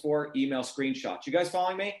showed those 4 email screenshots. You guys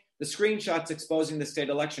following me? The screenshots exposing the state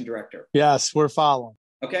election director. Yes, we're following.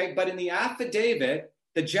 Okay, but in the affidavit,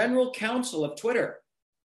 the general counsel of Twitter,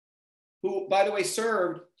 who, by the way,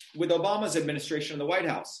 served with Obama's administration in the White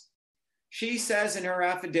House, she says in her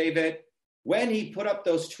affidavit, when he put up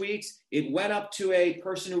those tweets, it went up to a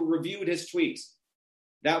person who reviewed his tweets.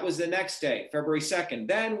 That was the next day, February 2nd.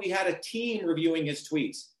 Then we had a team reviewing his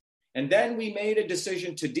tweets. And then we made a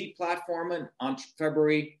decision to deplatform him on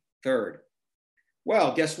February 3rd.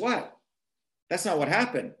 Well, guess what? That's not what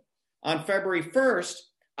happened. On February 1st,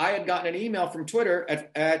 I had gotten an email from Twitter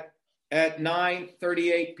at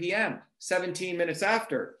 9:38 p.m., 17 minutes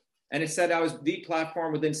after. And it said I was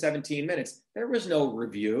deplatformed within 17 minutes. There was no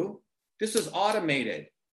review. This was automated.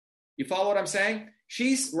 You follow what I'm saying?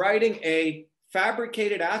 She's writing a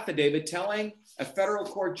fabricated affidavit telling a federal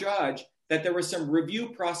court judge that there was some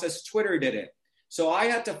review process. Twitter did it. So I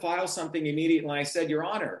had to file something immediately. And I said, Your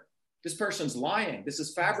Honor, this person's lying. This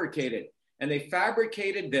is fabricated. And they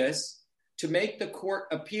fabricated this to make the court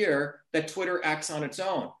appear that Twitter acts on its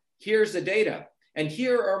own. Here's the data. And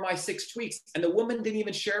here are my 6 tweets. And the woman didn't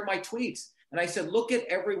even share my tweets. And I said, look at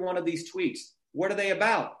every one of these tweets. What are they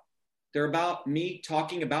about? They're about me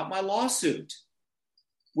talking about my lawsuit,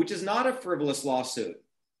 which is not a frivolous lawsuit.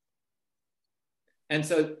 And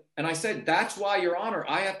I said, that's why, Your Honor,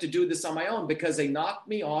 I have to do this on my own, because they knocked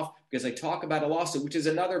me off because I talk about a lawsuit, which is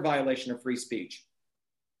another violation of free speech.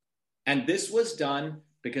 And this was done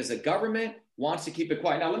because the government wants to keep it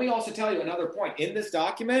quiet. Now, let me also tell you another point. In this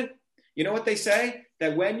document, you know what they say?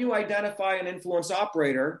 That when you identify an influence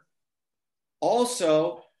operator,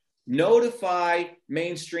 also notify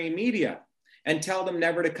mainstream media and tell them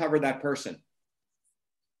never to cover that person.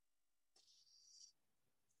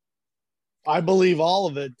 I believe all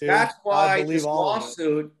of it, dude. That's why this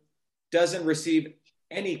lawsuit doesn't receive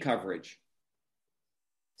any coverage.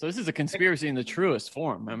 So this is a conspiracy in the truest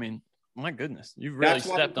form. I mean, my goodness, you've really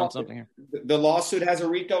stepped on something here. The lawsuit has a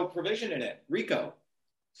RICO provision in it. RICO.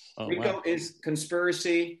 Oh, RICO wow. is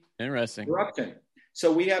conspiracy. Interesting. Corruption.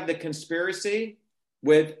 So we have the conspiracy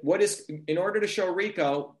with what is, in order to show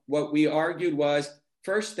RICO, what we argued was,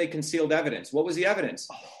 first, they concealed evidence. What was the evidence?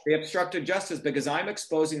 They obstructed justice because I'm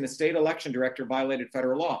exposing the state election director violated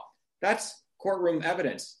federal law. That's courtroom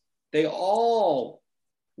evidence. They all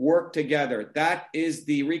work together. That is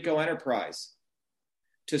the RICO enterprise,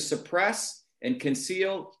 to suppress and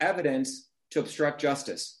conceal evidence to obstruct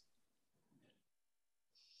justice.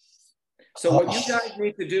 So what you guys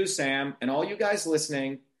need to do, Sam, and all you guys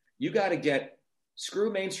listening, you got to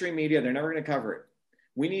screw mainstream media. They're never going to cover it.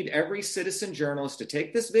 We need every citizen journalist to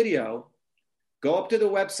take this video, go up to the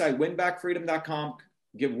website, winbackfreedom.com,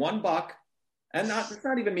 give $1. And it's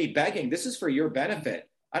not even me begging. This is for your benefit.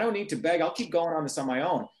 I don't need to beg. I'll keep going on this on my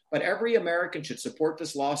own. But every American should support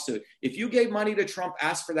this lawsuit. If you gave money to Trump,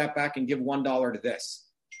 ask for that back and give $1 to this.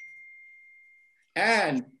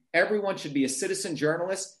 And everyone should be a citizen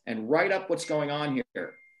journalist and write up what's going on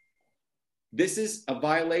here. This is a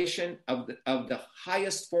violation of the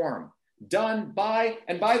highest form. Done by,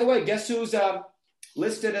 and by the way, guess who's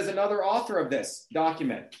listed as another author of this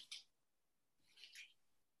document?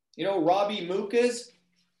 You know, Robbie Mook is?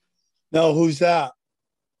 No, who's that?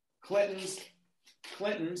 Clinton's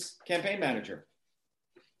campaign manager.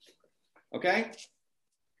 Okay?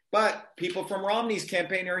 But people from Romney's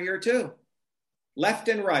campaign are here too, left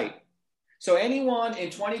and right. So anyone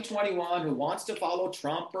in 2021 who wants to follow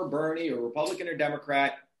Trump or Bernie or Republican or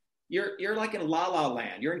Democrat, you're like in La La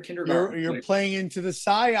Land. You're in kindergarten. You're playing into the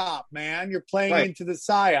psyop, man. You're playing into the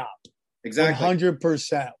psyop. Exactly.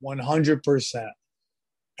 100%.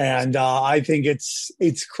 And I think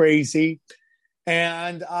it's crazy.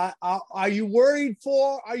 And are you worried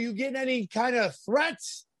are you getting any kind of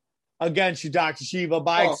threats against you, Dr. Shiva,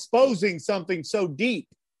 by exposing something so deep?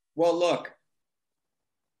 Well, look,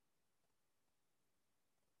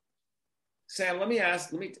 Sam, let me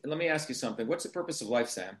ask you something. What's the purpose of life,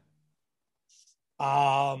 Sam?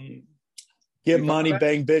 Get money,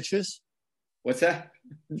 bang bitches. What's that?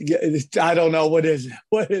 I don't know. What is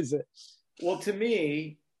it? Well, to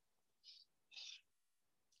me,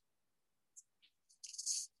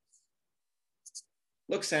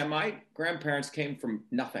 look, Sam, my grandparents came from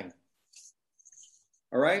nothing.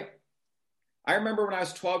 All right? I remember when I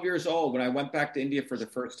was 12 years old, when I went back to India for the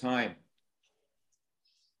first time.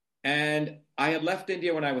 And I had left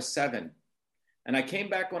India when I was 7. And I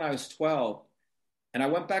came back when I was 12. And I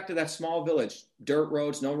went back to that small village, dirt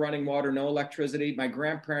roads, no running water, no electricity. My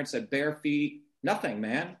grandparents had bare feet, nothing,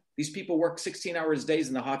 man. These people worked 16 hours days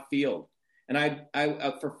in the hot field. And I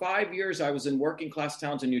for 5 years, I was in working class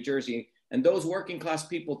towns in New Jersey. And those working class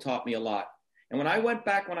people taught me a lot. And when I went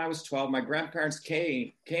back when I was 12, my grandparents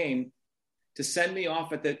came to send me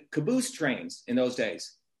off at the caboose trains in those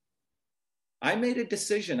days. I made a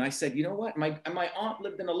decision. I said, you know what? My aunt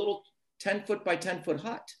lived in a little 10-foot by 10-foot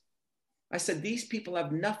hut. I said, these people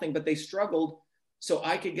have nothing, but they struggled so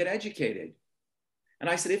I could get educated. And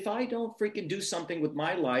I said, if I don't freaking do something with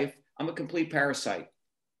my life, I'm a complete parasite.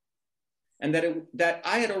 And that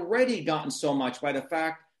I had already gotten so much by the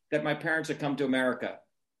fact that my parents had come to America.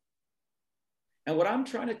 And what I'm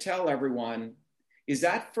trying to tell everyone is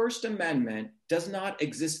that First Amendment does not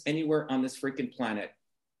exist anywhere on this freaking planet.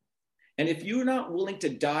 And if you're not willing to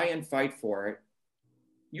die and fight for it,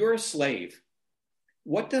 you're a slave.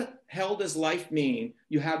 What the hell does life mean?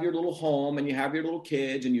 You have your little home and you have your little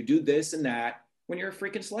kids and you do this and that when you're a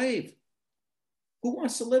freaking slave. Who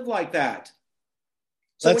wants to live like that?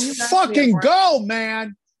 So let's fucking go,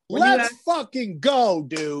 man. Let's fucking go,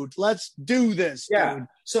 dude. Let's do this, dude.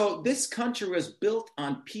 So this country was built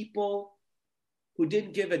on people who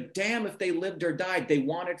didn't give a damn if they lived or died. They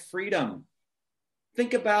wanted freedom.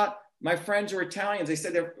 Think about my friends who are Italians. They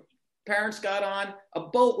said their parents got on a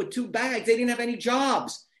boat with 2 bags. They didn't have any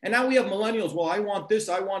jobs. And now we have millennials. Well, I want this,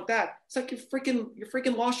 I want that. It's like you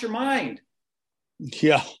freaking lost your mind.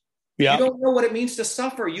 Yeah. Yeah. You don't know what it means to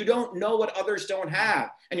suffer. You don't know what others don't have.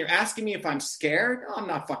 And you're asking me if I'm scared? No, I'm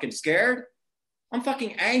not fucking scared. I'm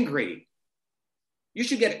fucking angry. You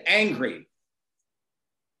should get angry.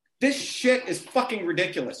 This shit is fucking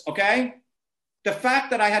ridiculous, okay? The fact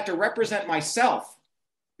that I had to represent myself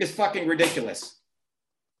is fucking ridiculous.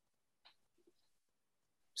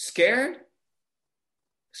 Scared?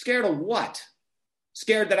 Scared of what?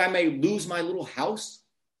 Scared that I may lose my little house?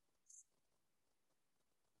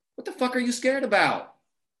 What the fuck are you scared about?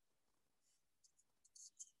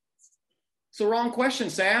 It's the wrong question,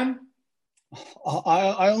 Sam.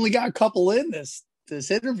 I only got a couple in this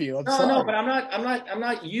interview. No, but I'm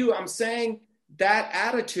not you. I'm saying that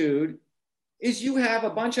attitude is you have a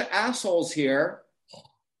bunch of assholes here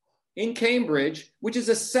in Cambridge, which is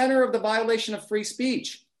the center of the violation of free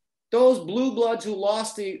speech. Those blue bloods who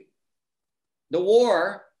lost the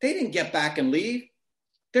war, they didn't get back and leave.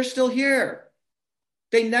 They're still here.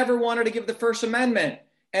 They never wanted to give the First Amendment.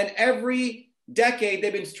 And every decade,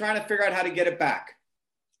 they've been trying to figure out how to get it back.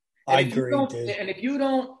 And I agree. And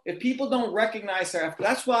if people don't recognize that,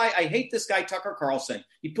 that's why I hate this guy, Tucker Carlson.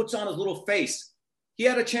 He puts on his little face. He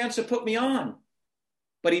had a chance to put me on,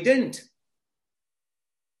 but he didn't.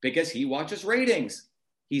 Because he watches ratings.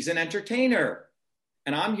 He's an entertainer.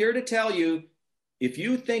 And I'm here to tell you, if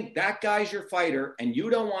you think that guy's your fighter and you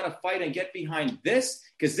don't want to fight and get behind this,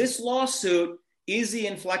 because this lawsuit is the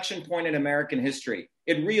inflection point in American history.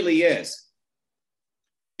 It really is.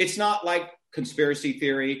 It's not like conspiracy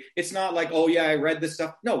theory. It's not like, oh yeah, I read this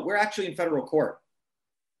stuff. No, we're actually in federal court.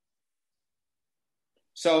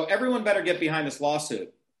 So everyone better get behind this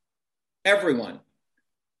lawsuit. Everyone.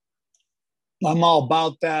 I'm all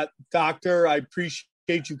about that, Doctor. I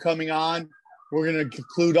appreciate you coming on. We're going to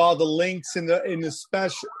include all the links in the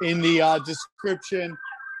description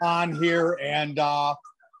on here. And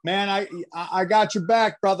man, I got your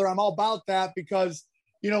back, brother. I'm all about that because,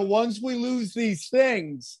 once we lose these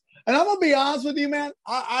things, and I'm going to be honest with you, man,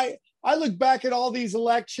 I look back at all these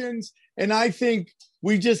elections and I think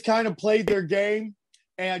we just kind of played their game.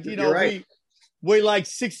 And, right. we like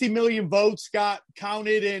 60 million votes got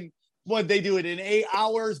counted in, what they do it in 8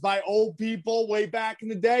 hours by old people way back in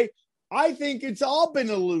the day. I think it's all been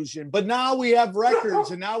an illusion, but now we have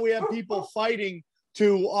records and now we have people fighting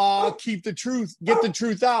to get the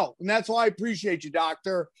truth out. And that's why I appreciate you,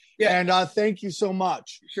 Doctor. Yeah. And thank you so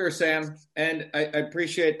much. Sure, Sam. And I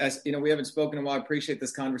appreciate, as we haven't spoken in a while. I appreciate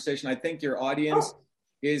this conversation. I think your audience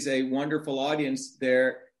is a wonderful audience.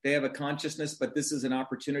 They have a consciousness, but this is an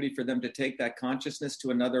opportunity for them to take that consciousness to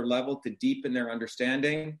another level, to deepen their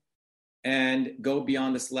understanding and go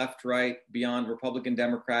beyond this left, right, beyond Republican,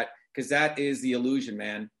 Democrat, because that is the illusion,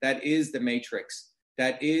 man. That is the matrix.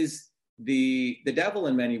 That is the devil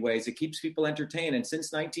in many ways. It keeps people entertained. And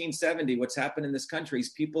since 1970, what's happened in this country is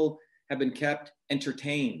people have been kept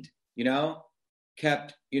entertained,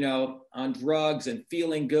 kept, on drugs and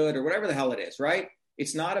feeling good or whatever the hell it is, right?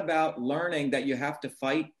 It's not about learning that you have to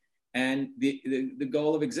fight. And the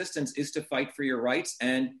goal of existence is to fight for your rights.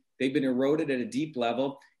 And they've been eroded at a deep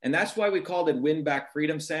level. And that's why we called it Win Back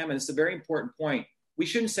Freedom, Sam. And it's a very important point. We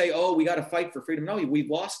shouldn't say, oh, we got to fight for freedom. No, we've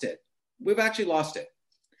lost it. We've actually lost it.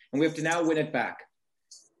 And we have to now win it back.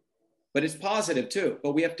 But it's positive too.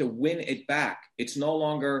 But we have to win it back. It's no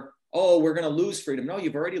longer, oh, we're going to lose freedom. No,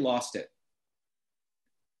 you've already lost it.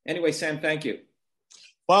 Anyway, Sam, thank you.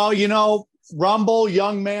 Well, Rumble,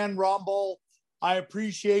 young man Rumble, I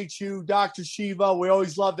appreciate you, Dr. Shiva. We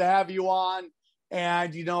always love to have you on.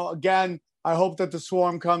 And, again, I hope that the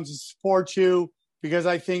swarm comes to support you because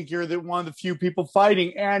I think you're one of the few people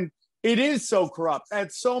fighting. And it is so corrupt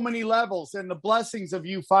at so many levels. And the blessings of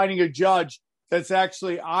you finding a judge that's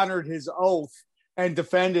actually honored his oath and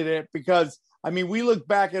defended it. Because, we look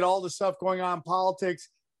back at all the stuff going on in politics.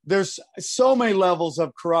 There's so many levels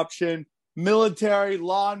of corruption, military,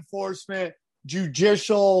 law enforcement,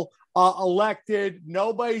 judicial, elected.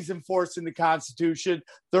 Nobody's enforcing the Constitution.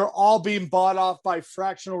 They're all being bought off by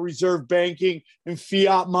fractional reserve banking and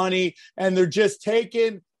fiat money. And they're just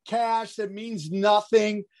taking cash that means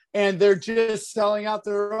nothing. And they're just selling out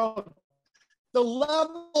their own. The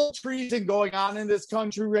level of treason going on in this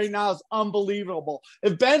country right now is unbelievable.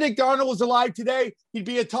 If Benedict Arnold was alive today, he'd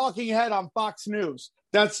be a talking head on Fox News.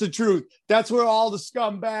 That's the truth. That's where all the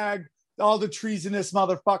scumbag, all the treasonous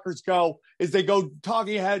motherfuckers go, is they go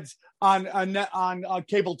talking heads on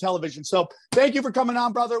cable television. So thank you for coming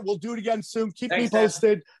on, brother. We'll do it again soon. Keep me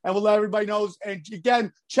posted, and we'll let everybody know. And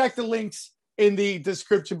again, check the links in the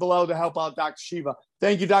description below to help out Dr. Shiva.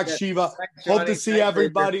 Thank you, Dr. Shiva. Thanks, Hope to see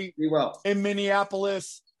everybody Be well. in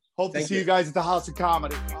Minneapolis. Hope to see you guys at the House of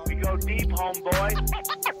Comedy. We go deep, homeboy.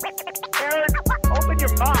 Aaron, open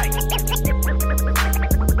your mind.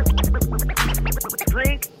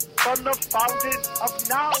 Drink from the fountain of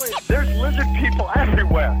knowledge. There's lizard people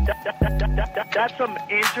everywhere. That's some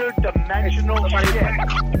interdimensional shit.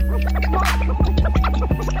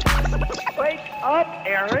 Wake up,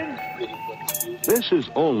 Aaron. This is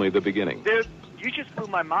only the beginning. Dude, you just blew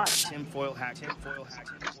my mind. Tinfoil hat.